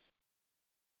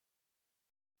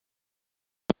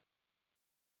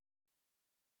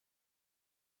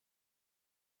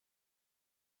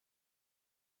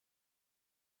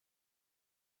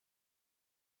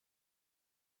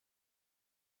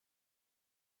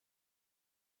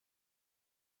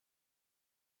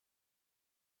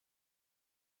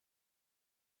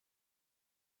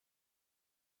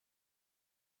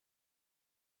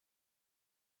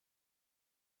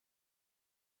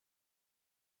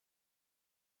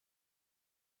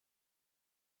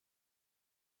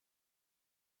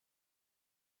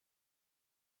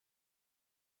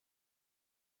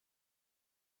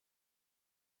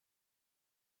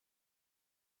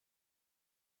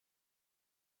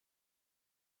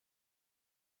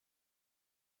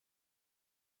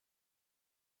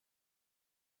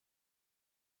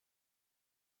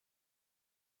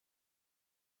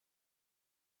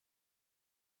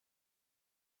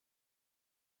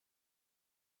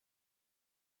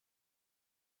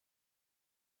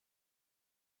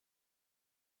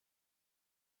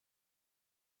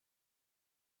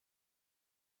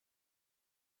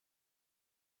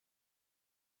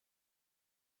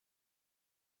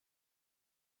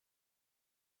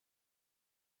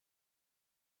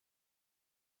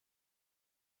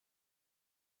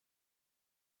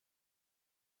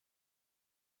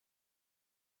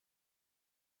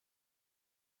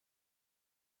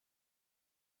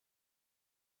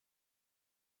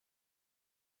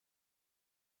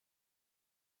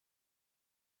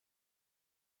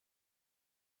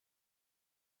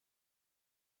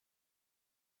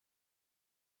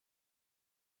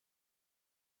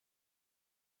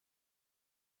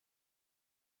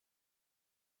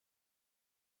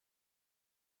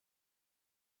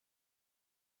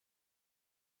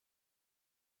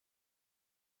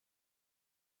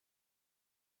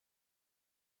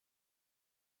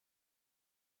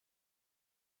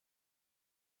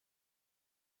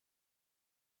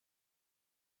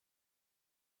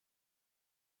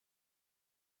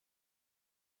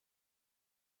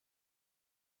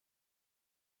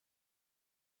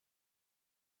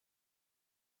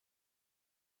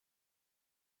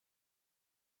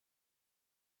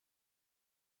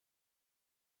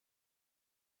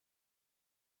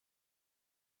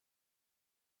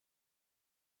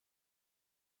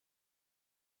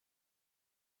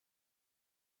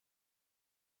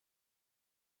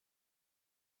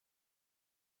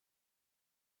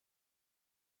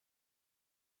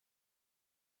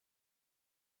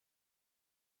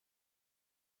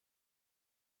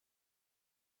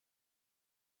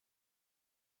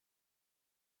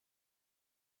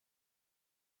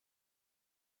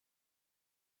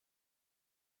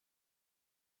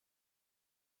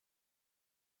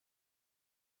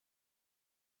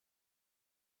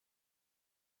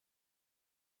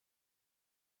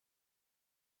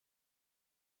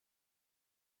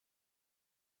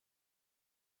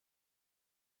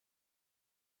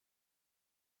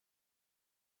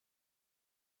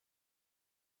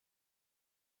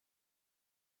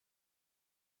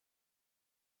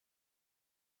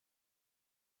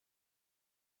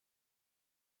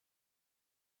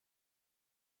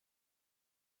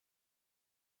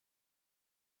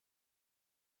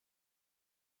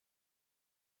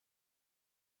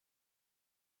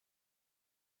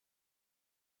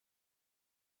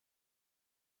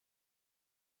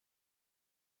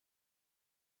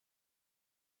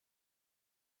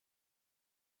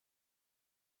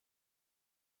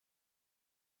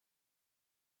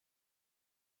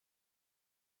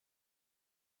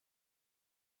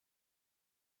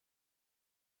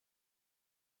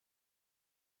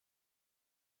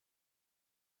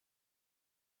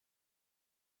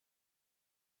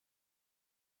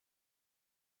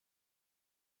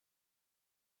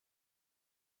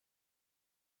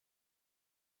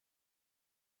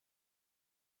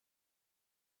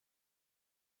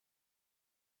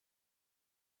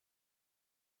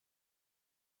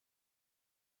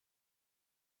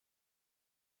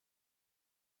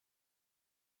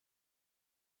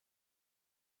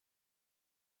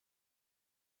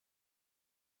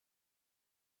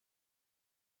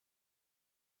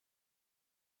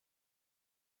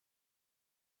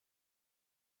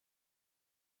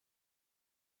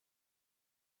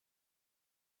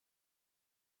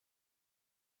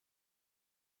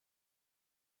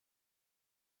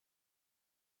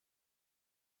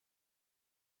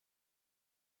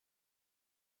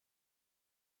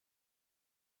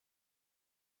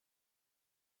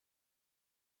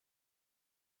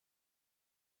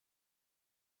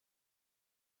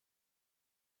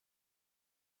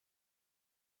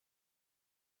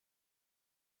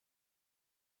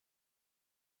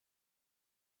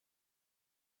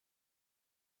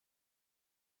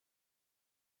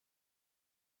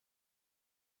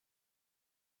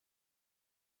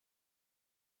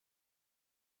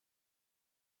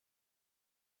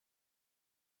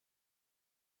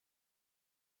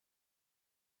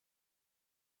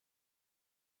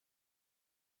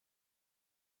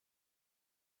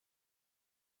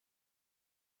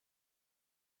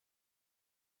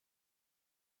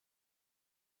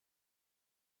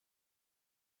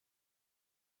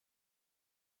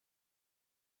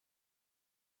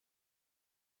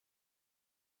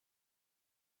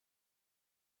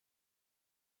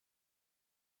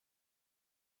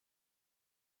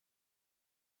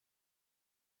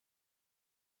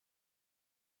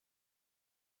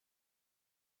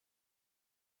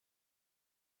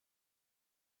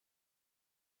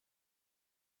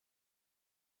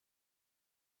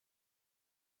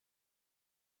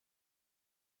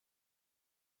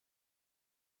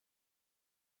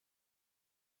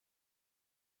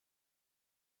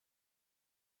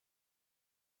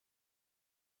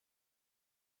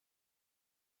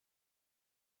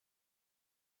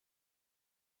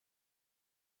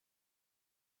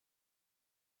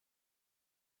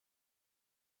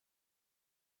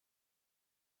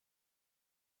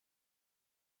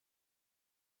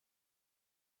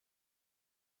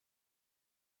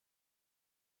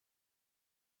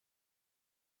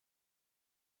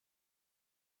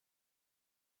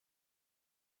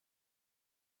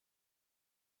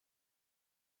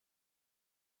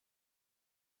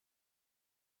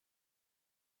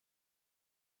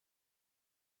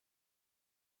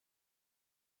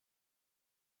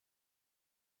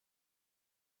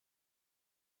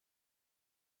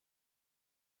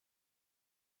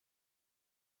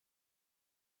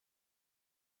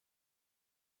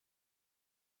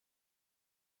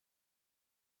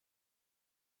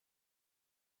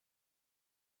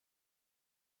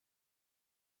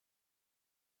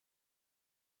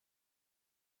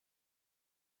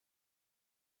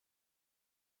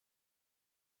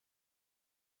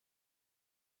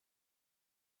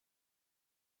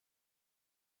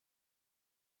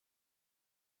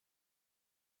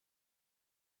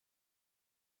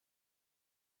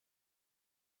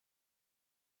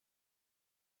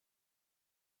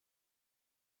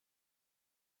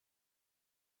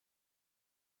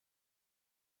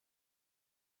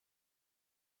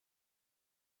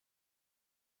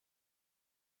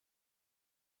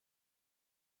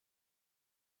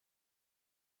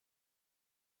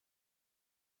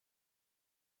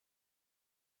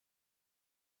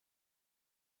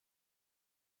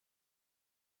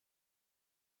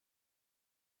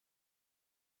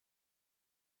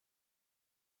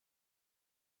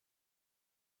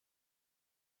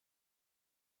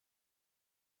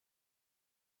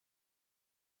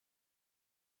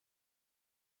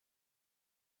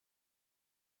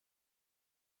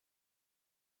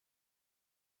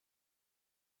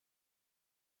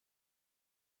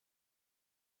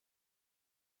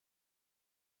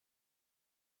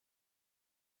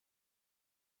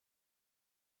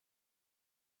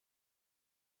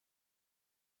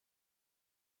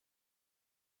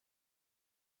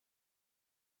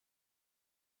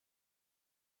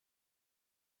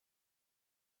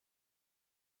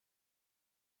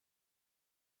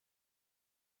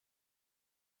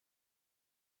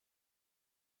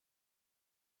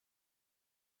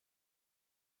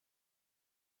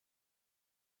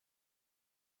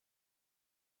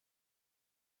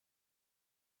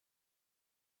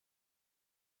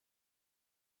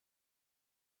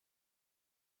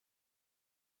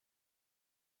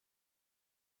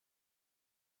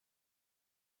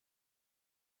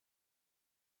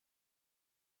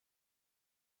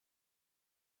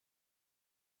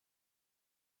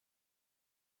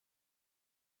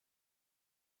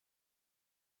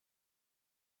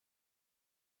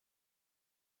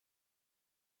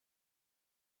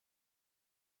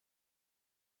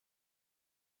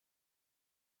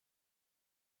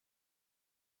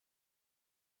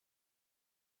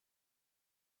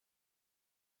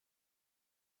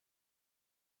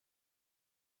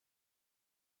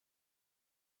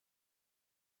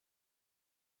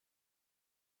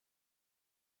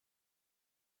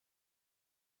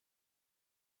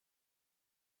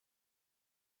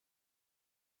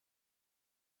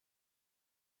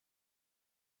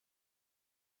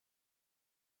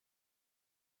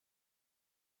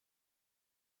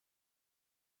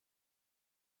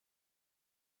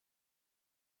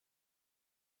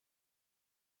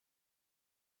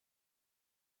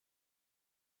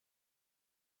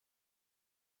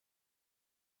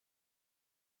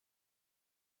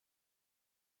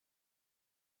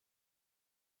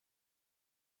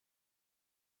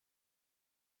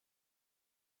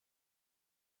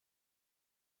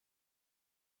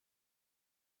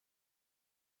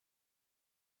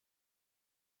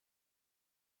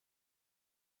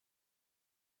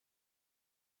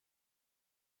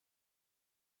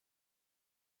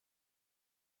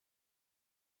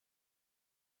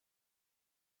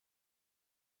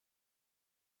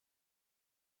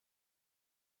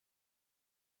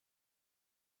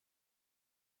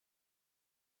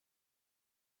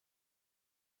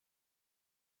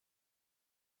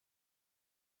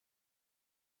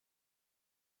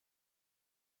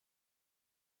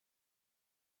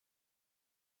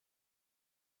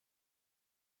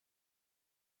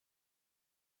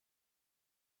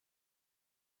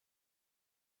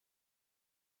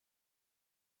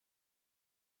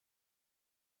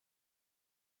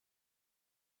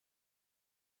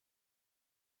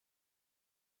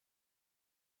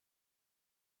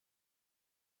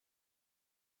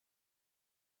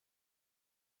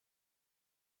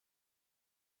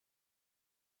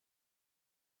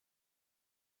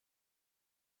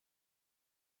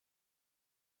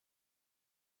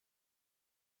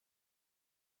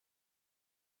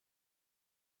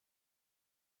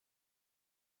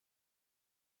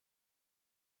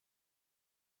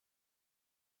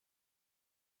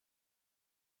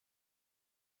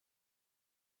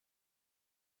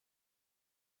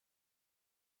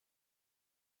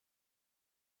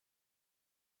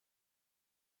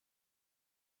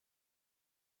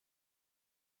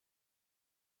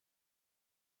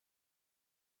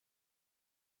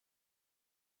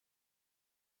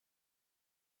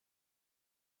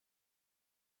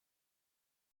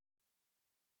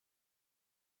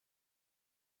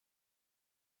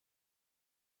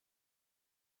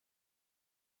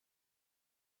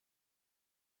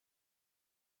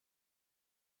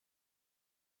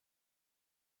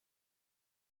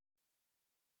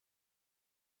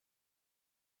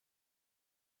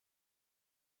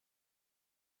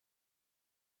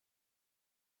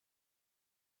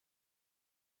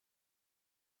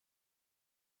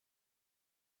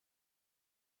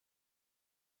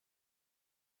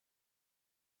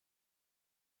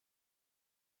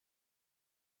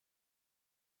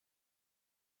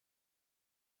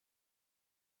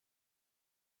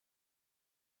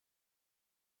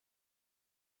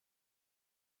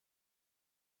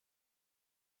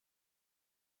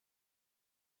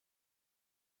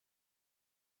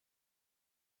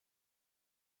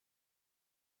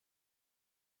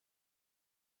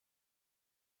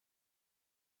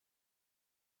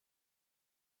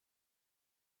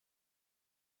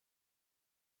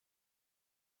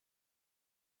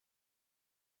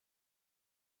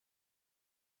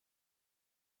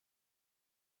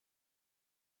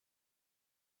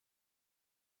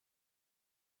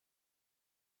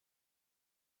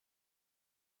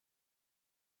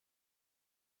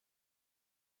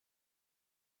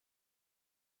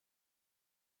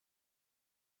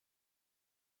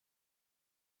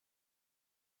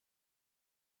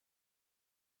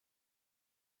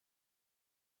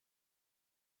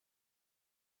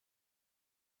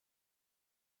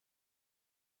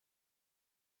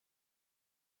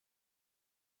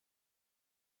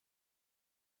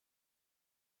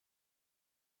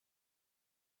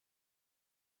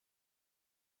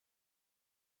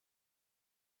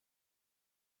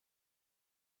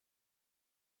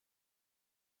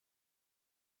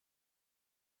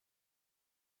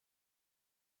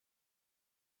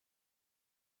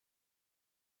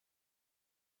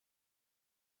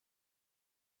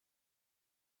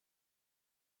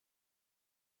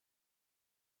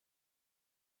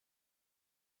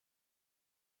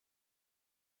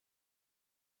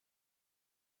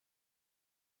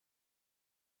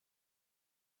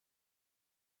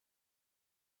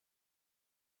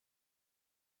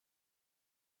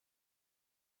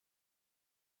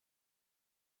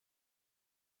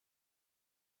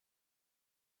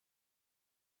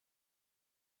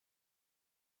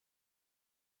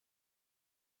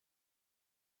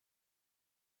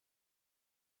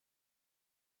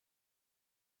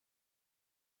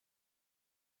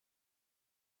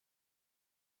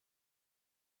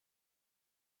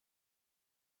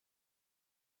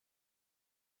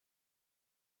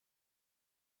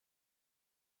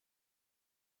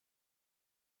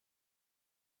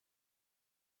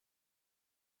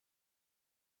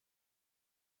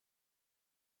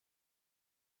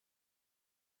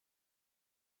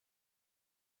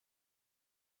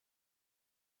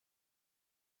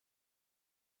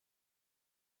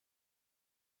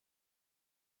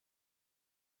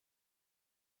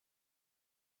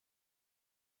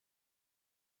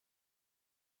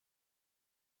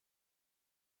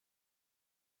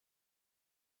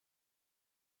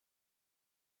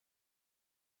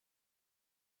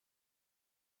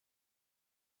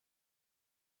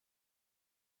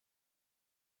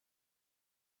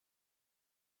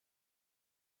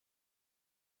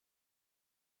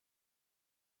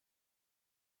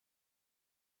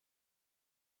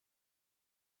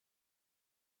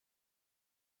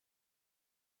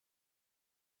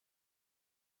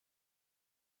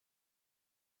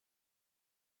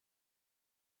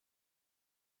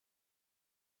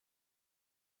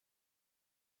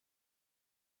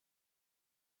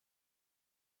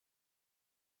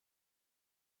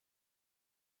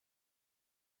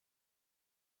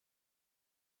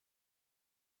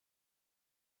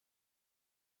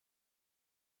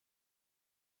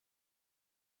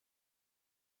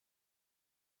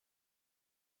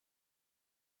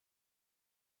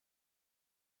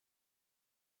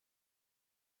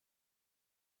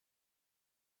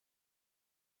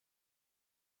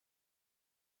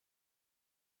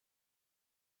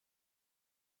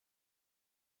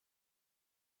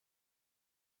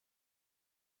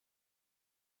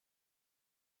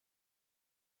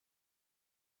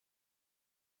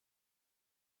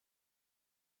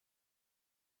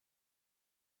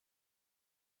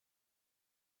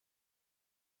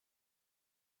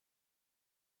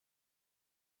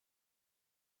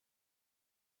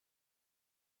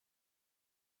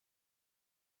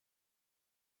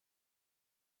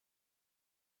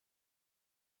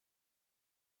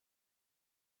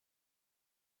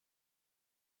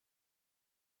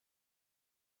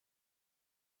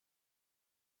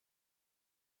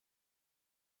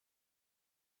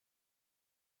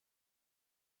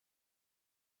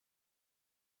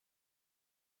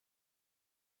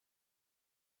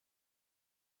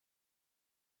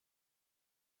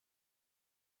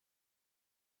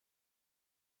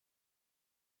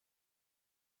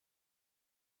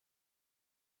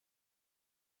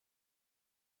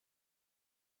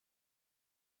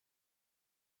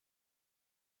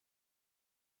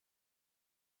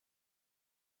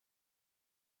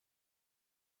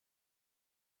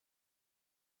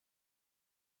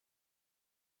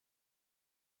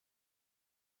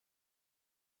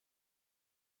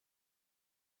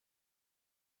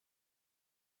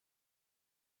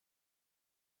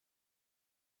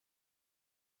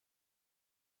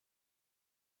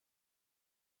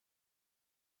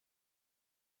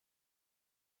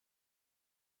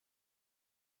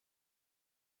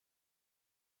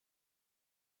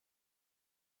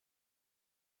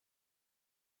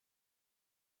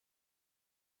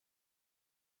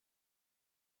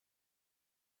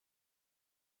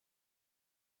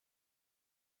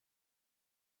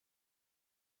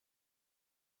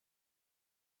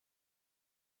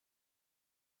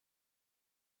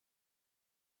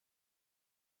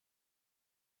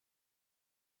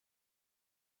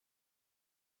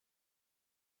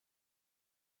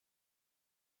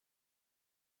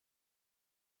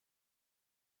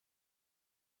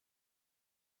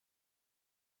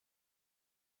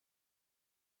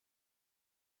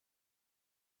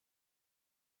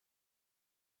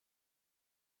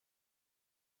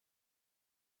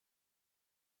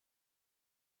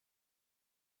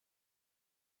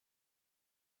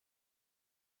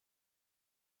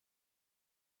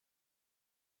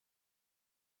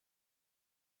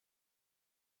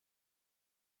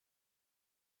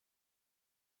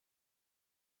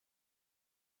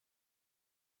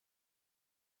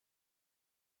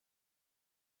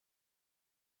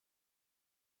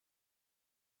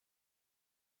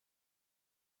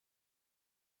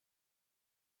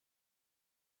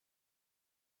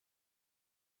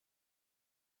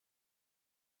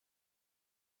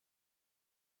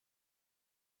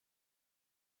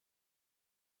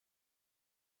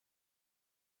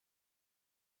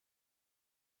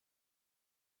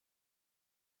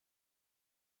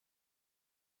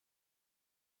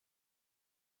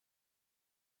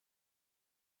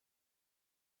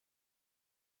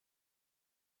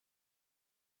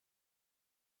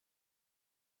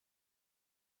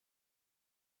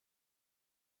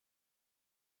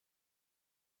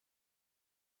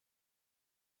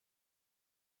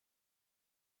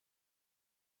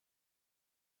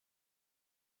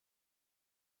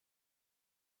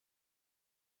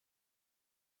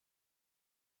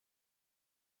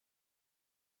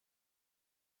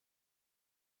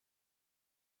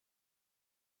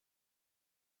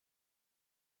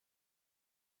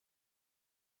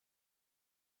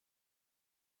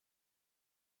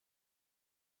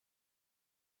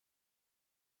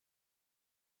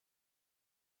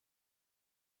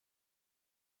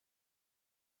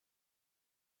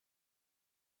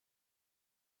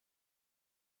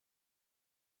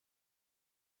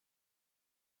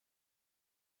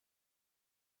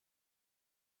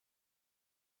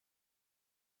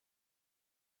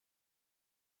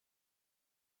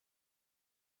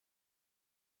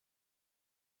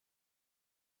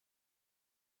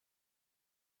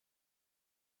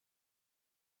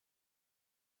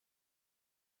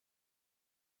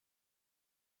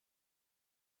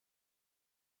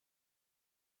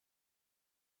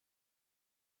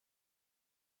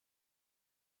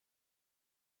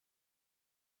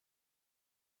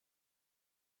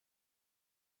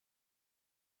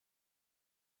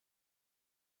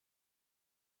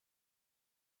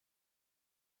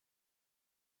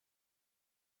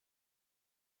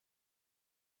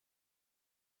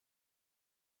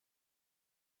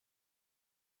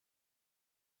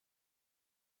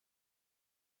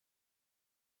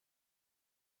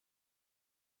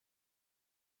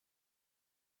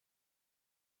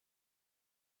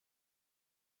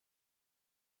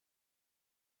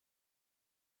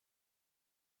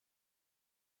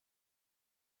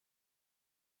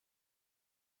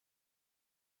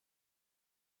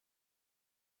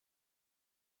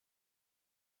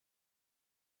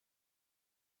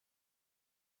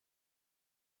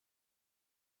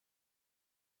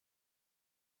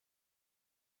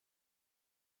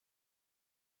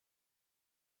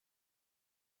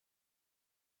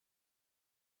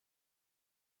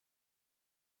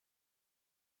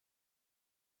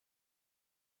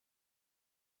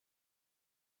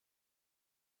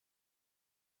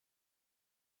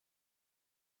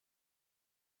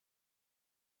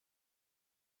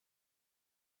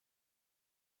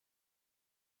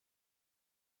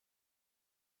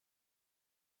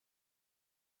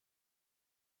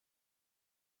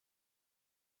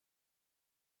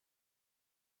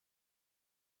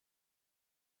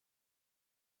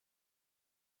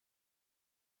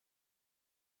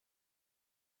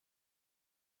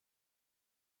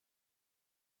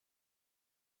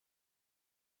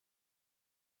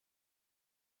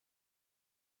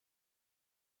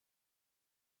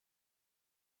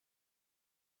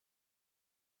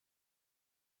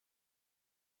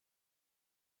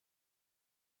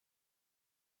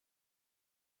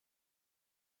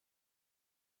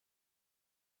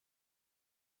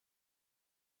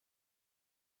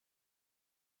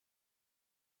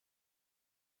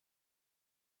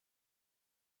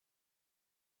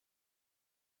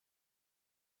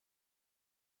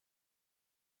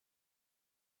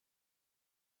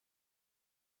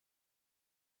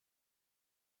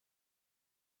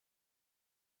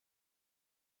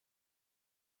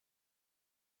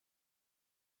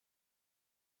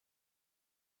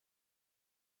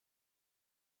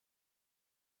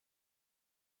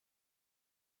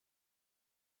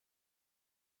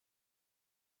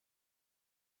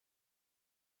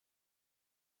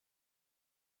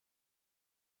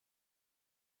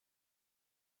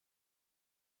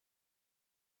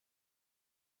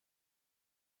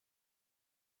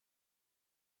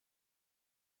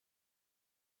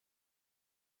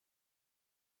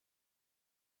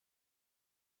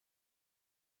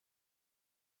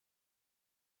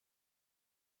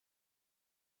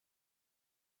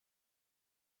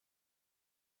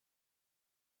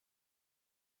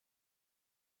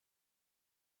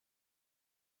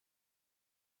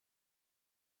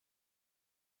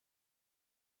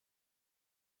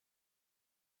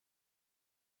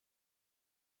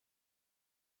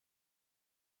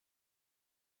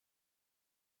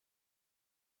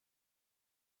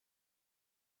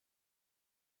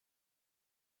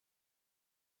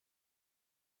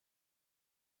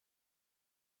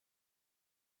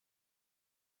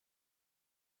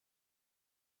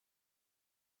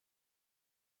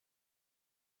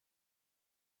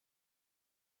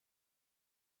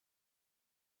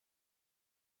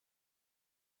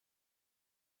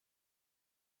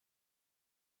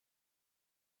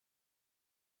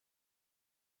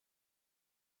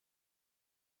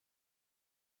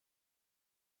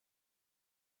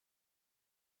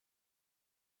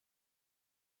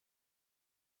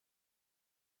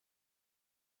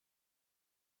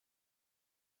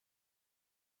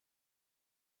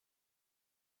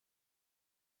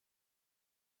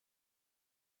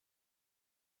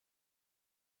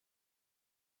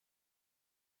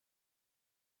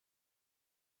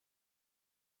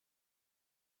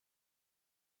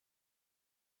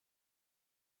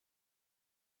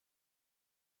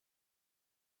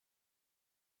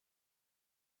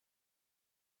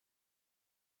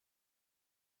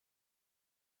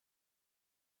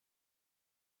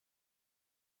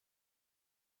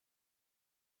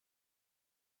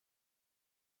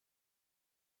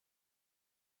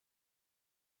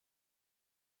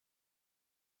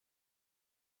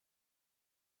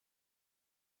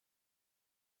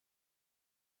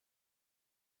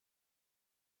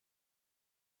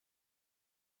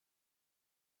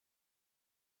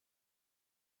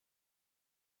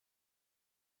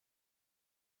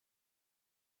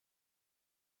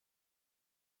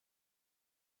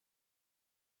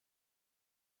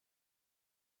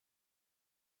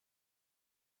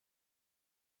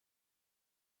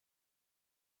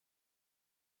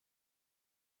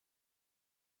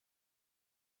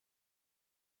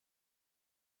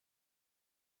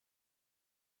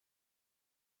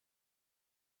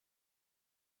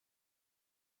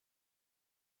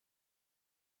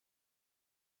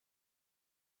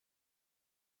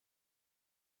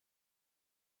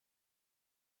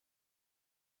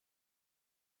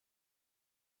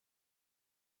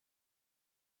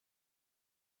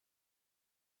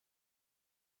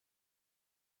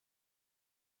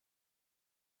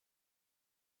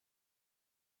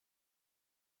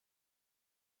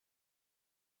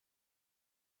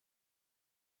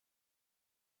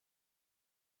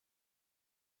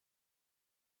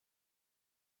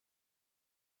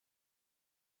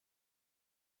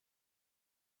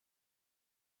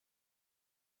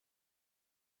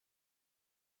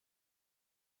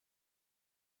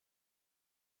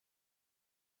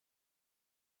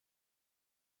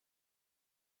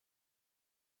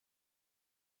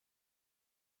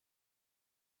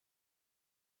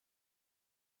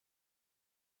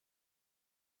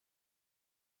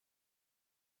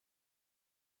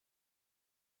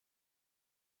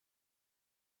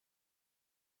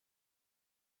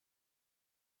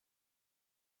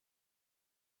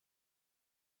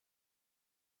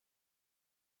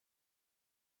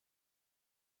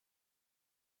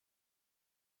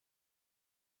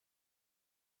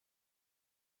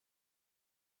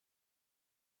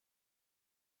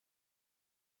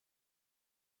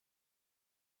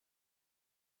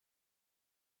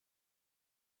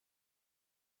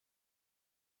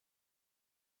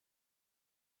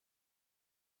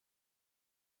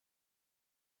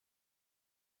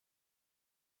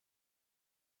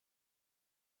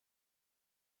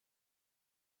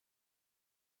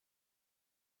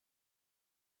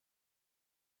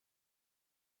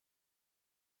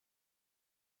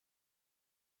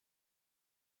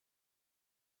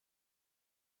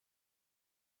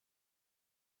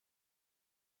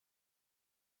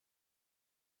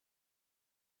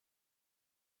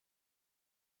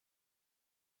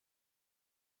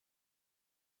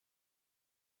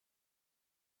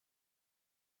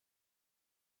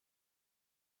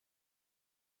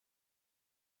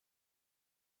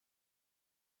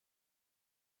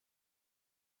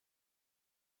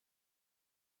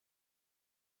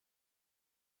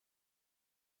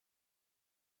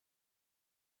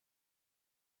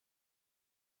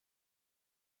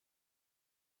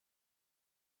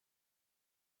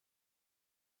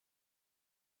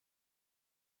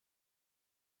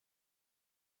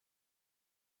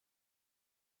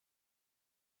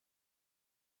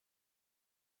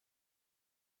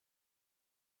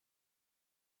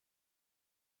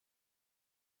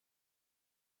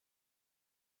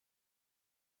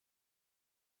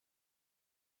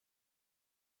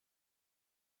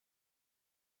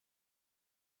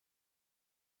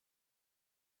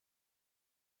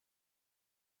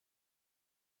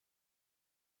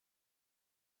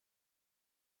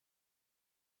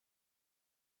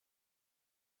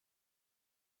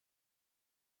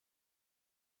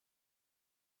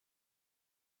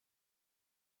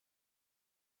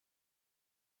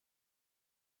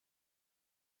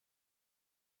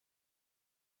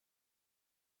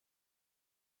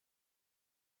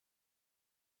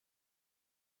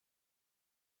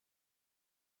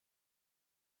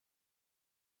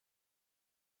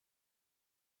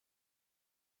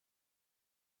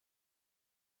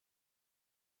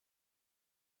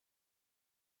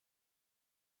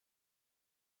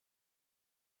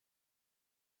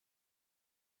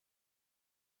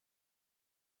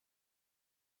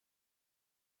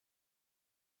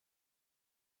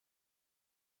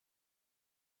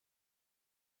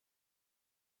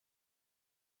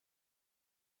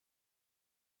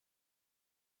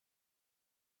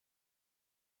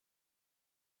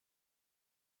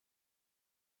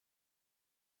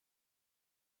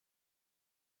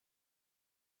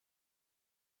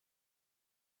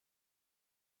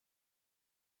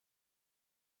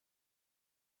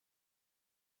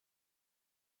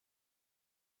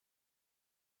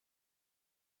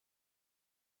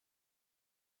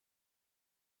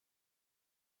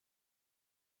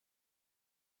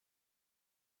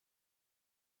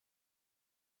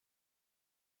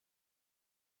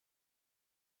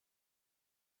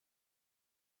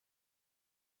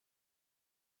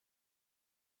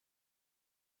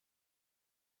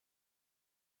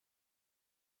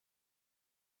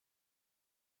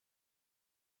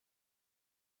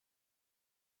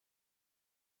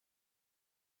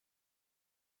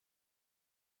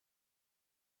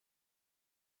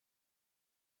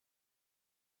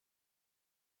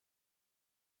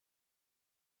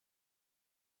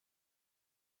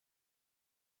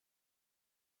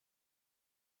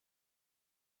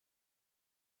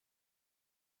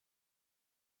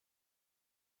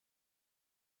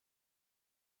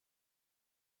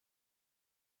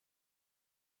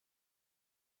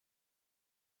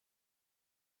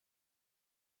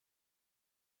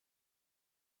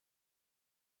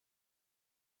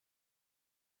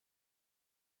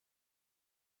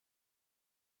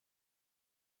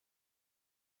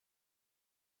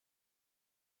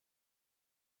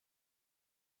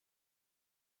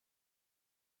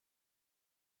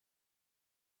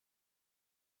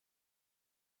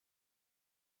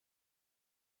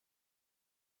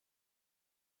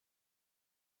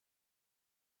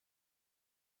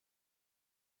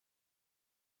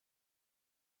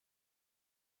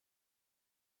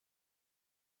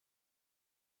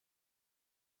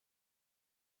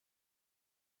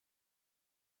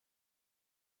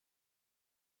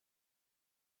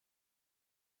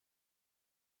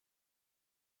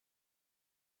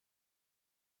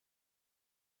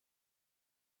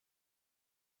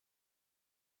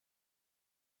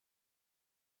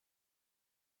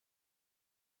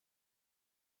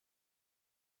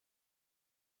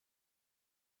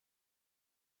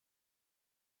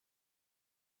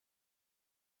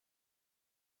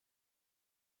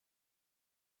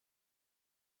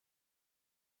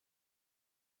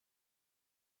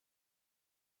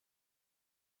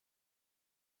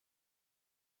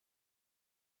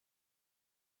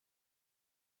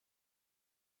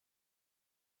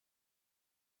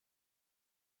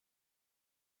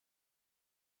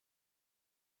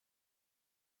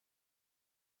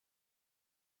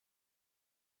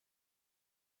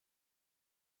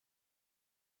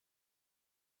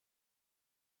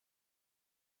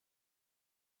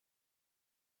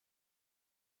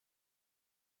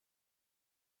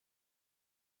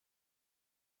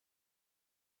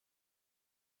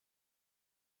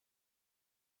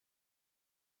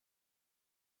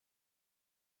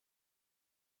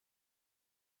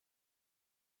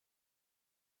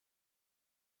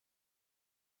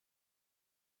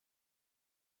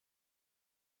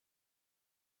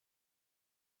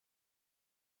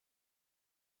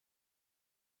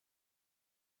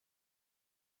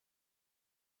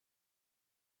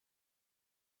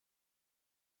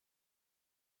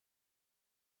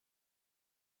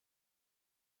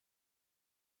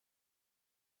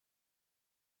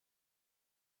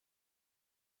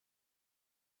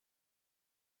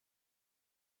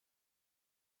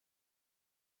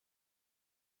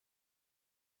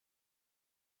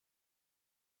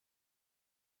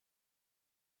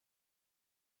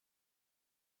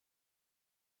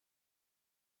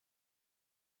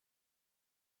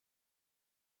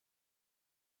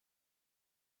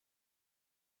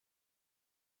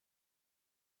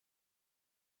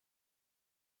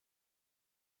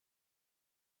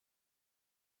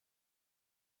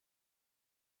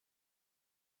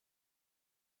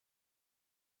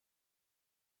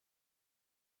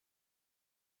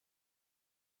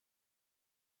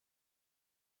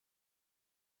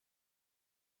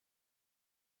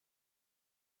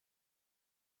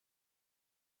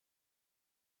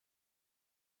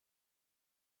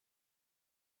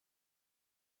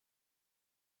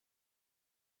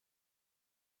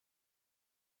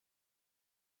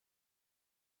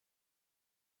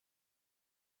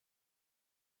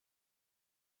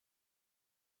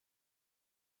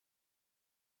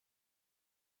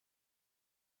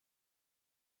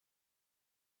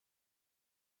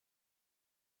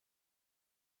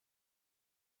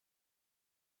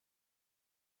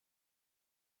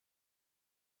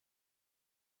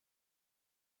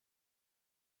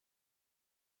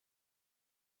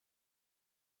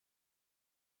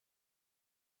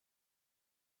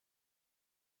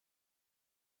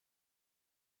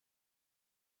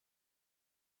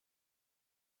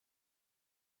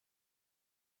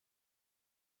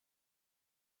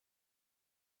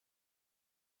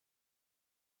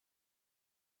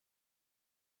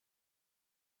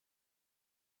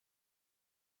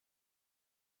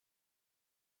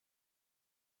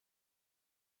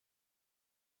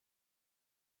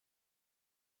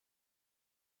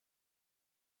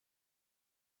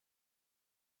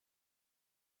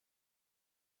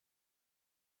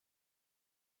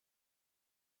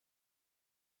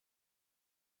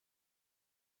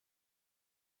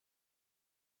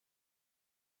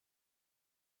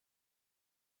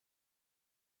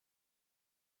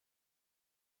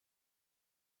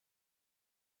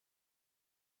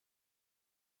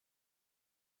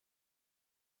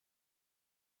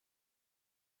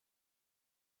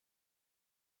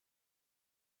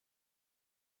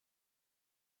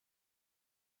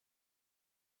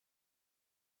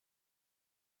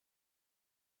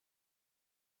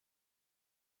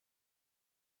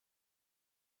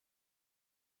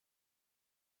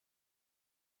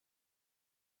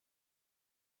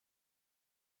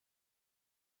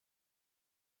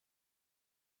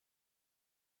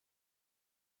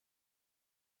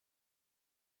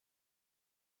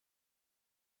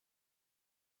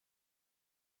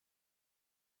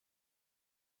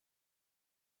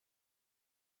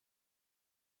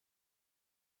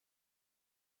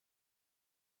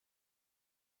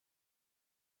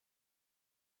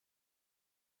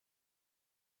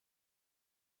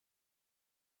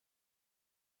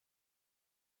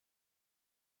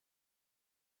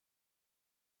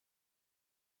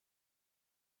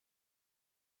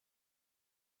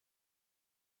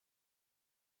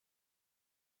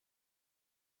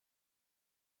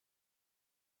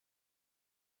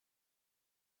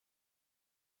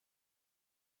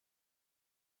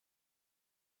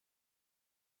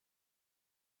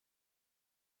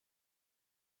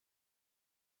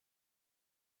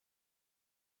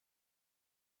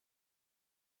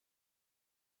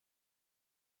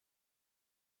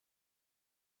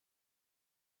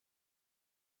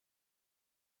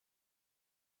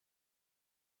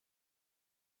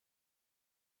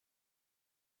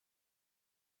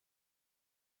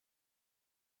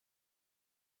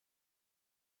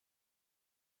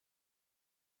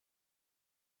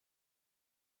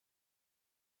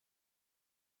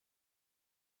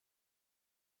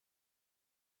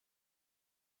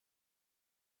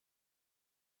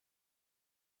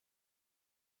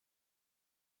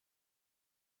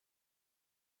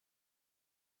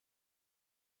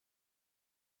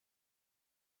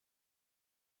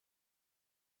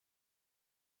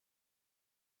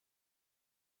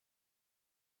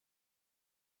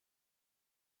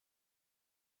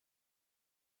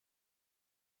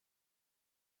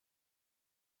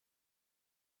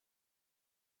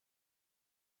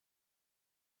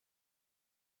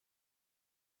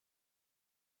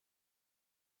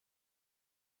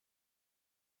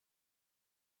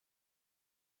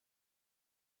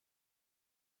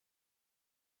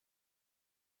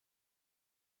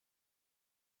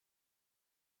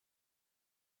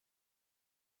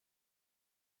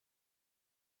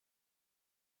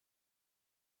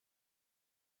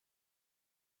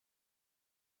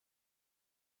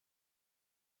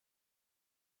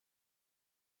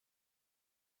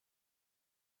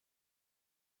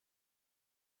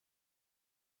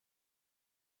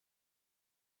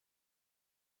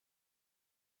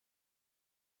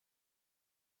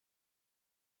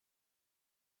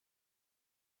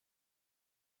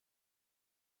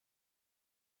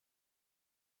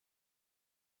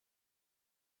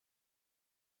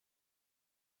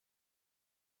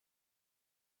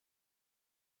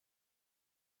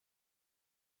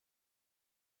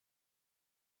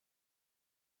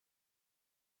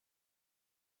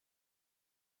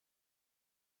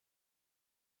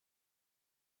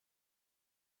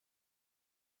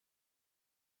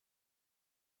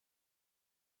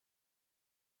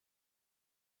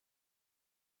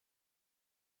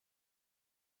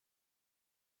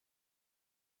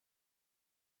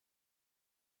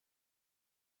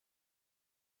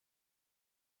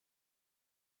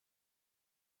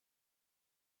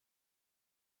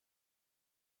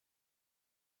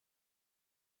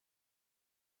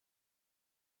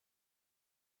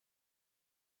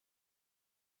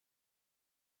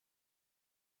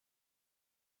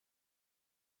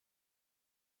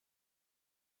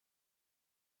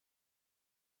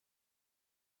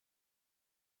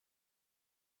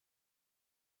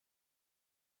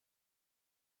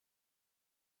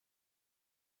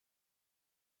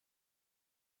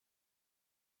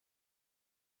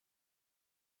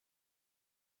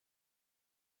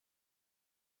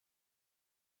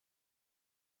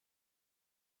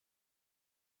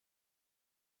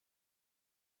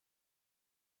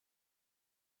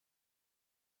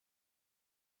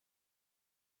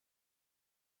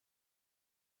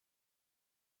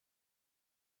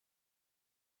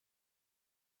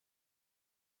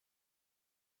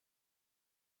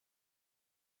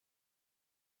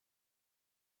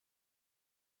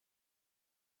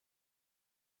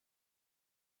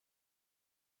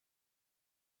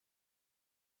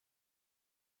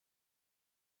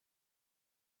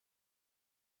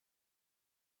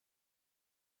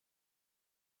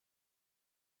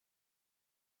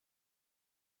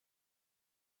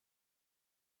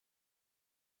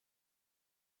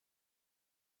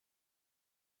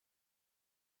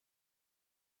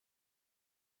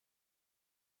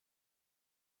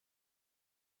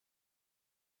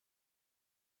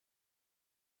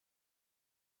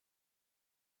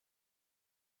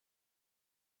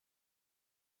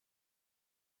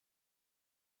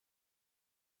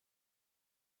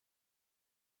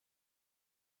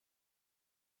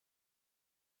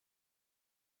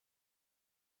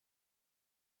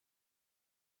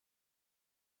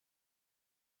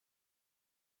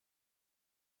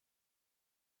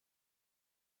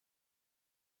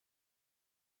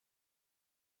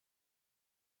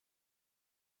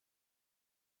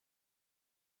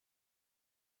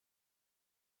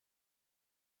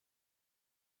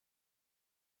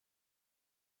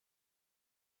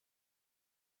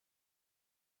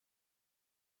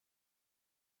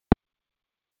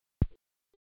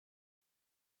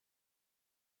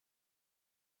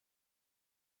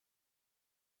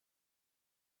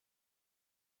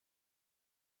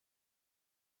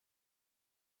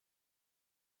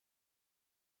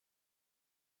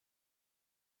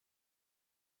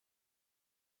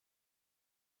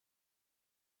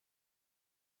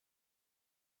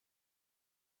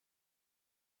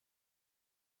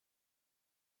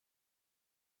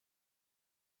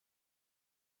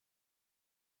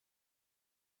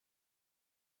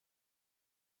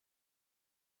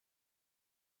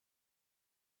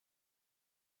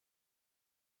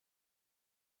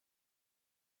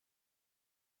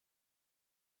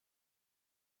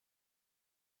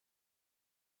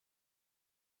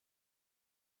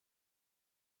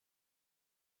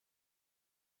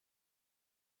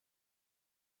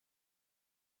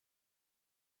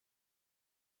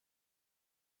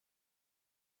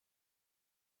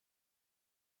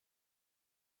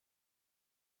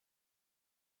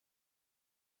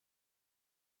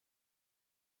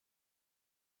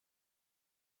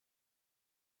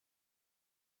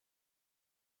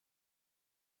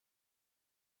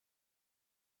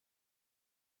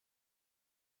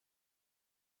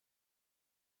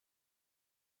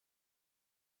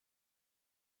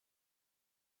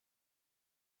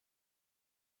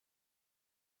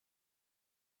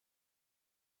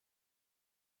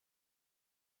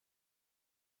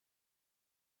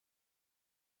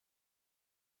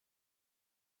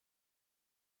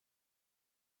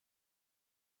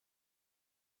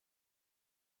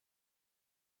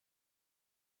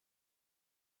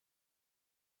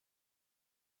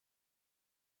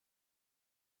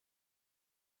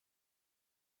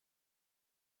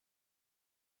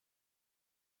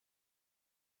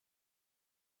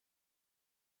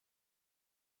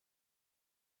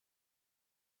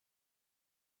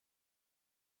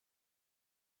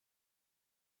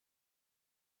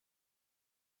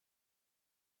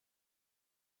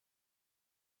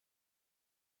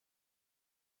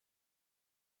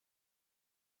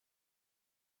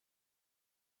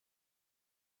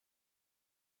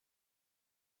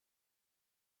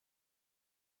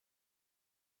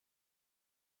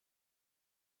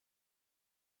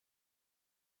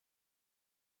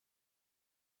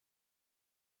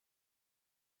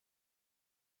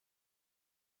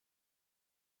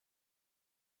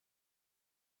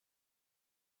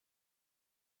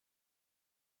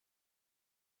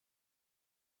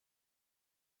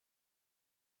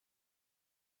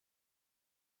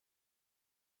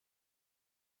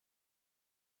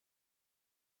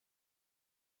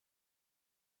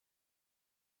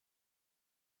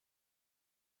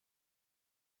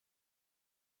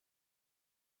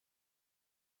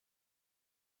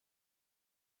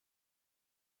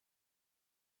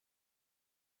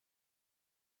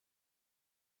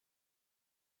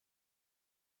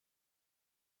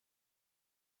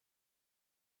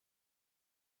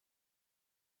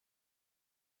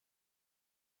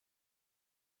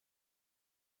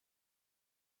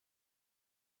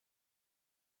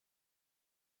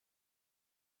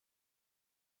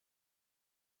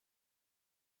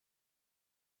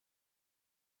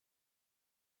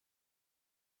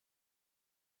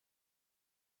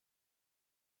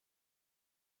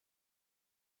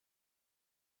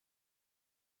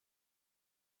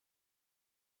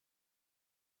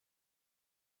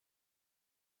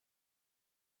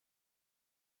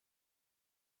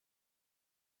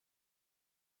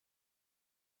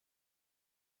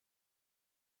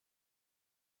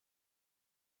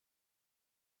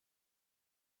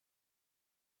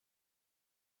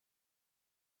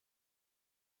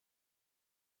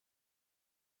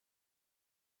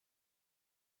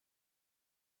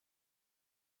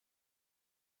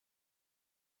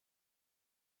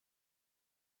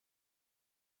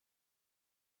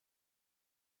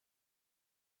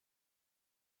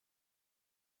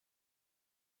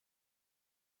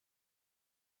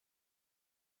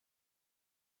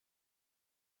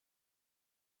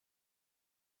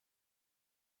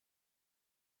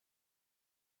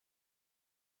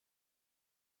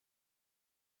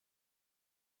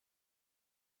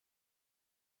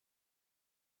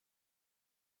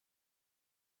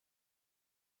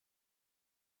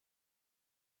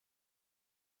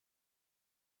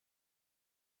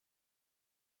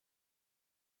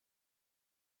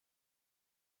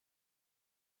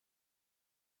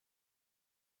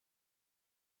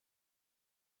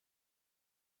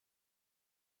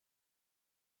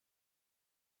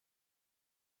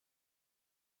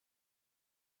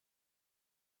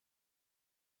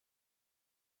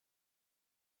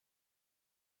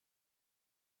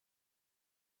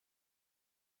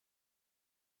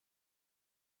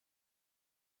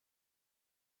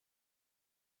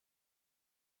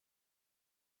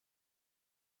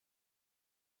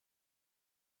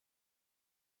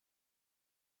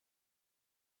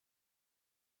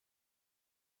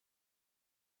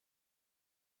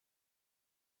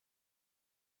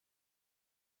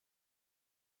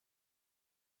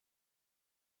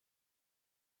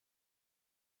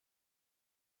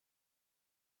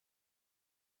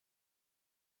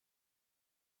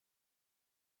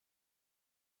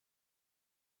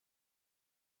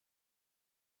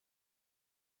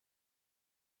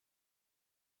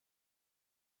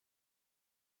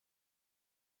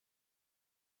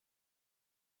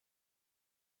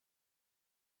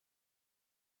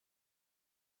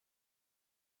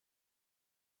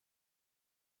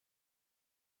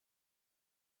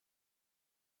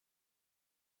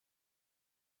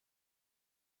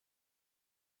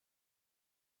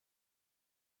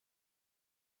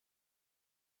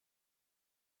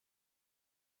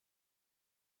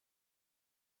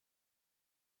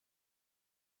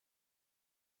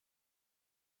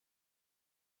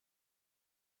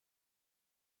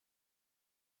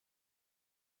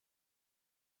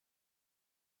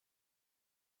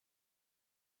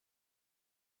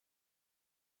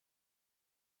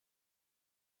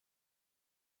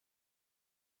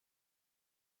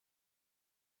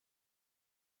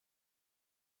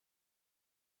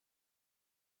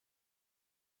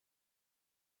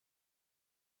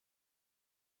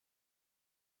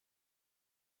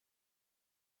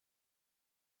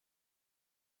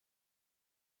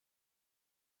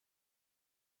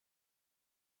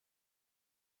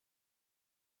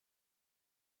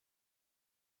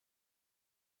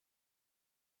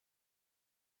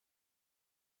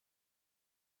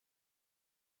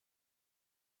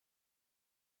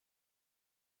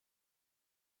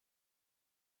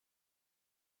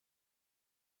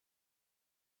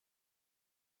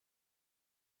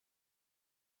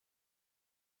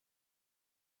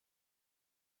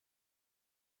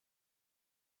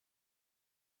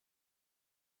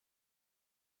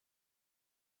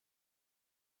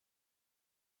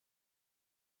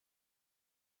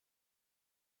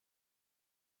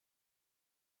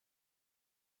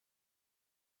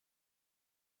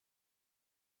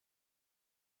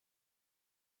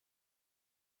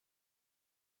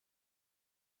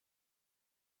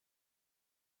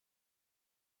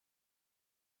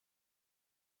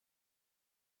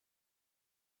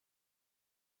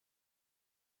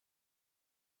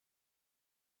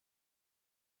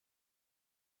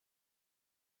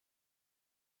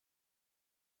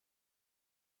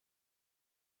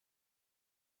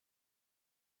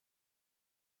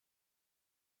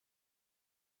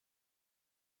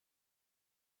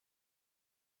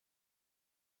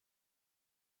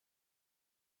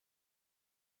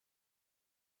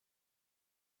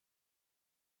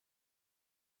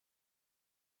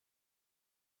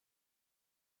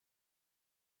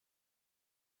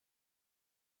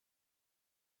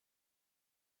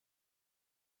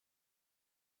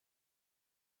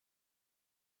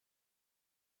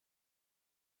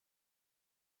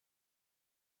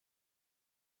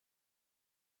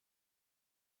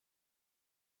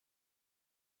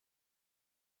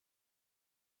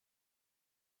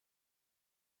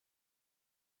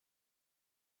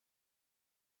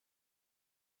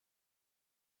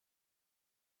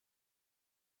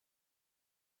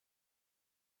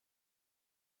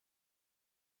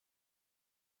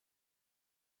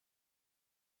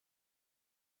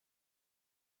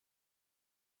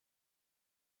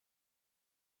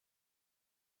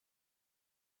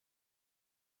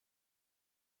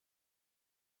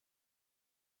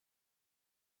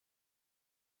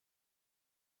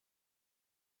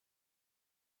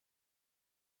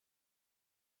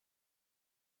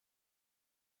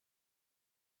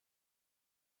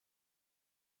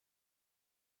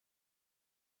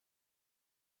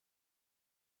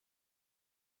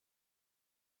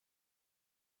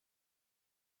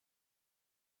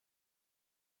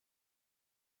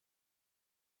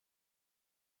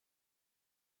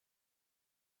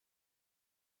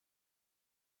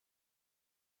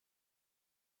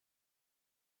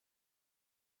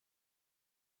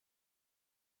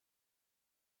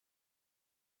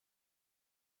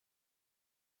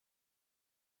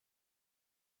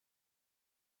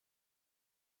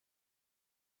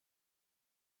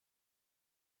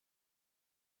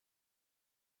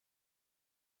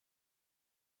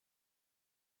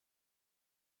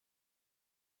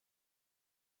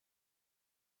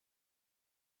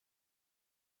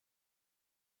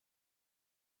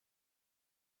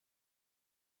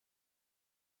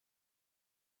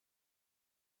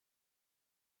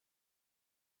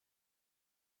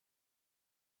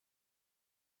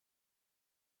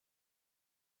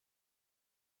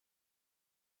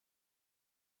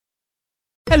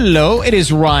 Hello, it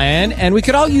is Ryan, and we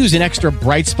could all use an extra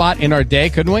bright spot in our day,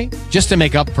 couldn't we? Just to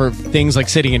make up for things like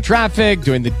sitting in traffic,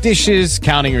 doing the dishes,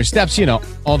 counting your steps, you know,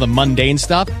 all the mundane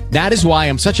stuff. That is why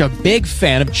I'm such a big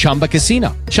fan of Chumba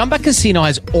Casino. Chumba Casino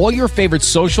has all your favorite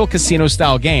social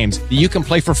casino-style games that you can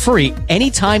play for free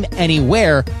anytime,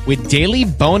 anywhere with daily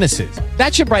bonuses.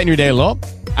 That should brighten your day a little.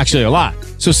 Actually, a lot.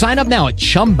 So sign up now at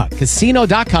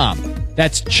ChumbaCasino.com.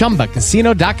 That's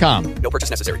ChumbaCasino.com. No purchase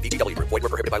necessary. VGW Group. Void where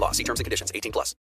prohibited by law. See terms and conditions. 18+.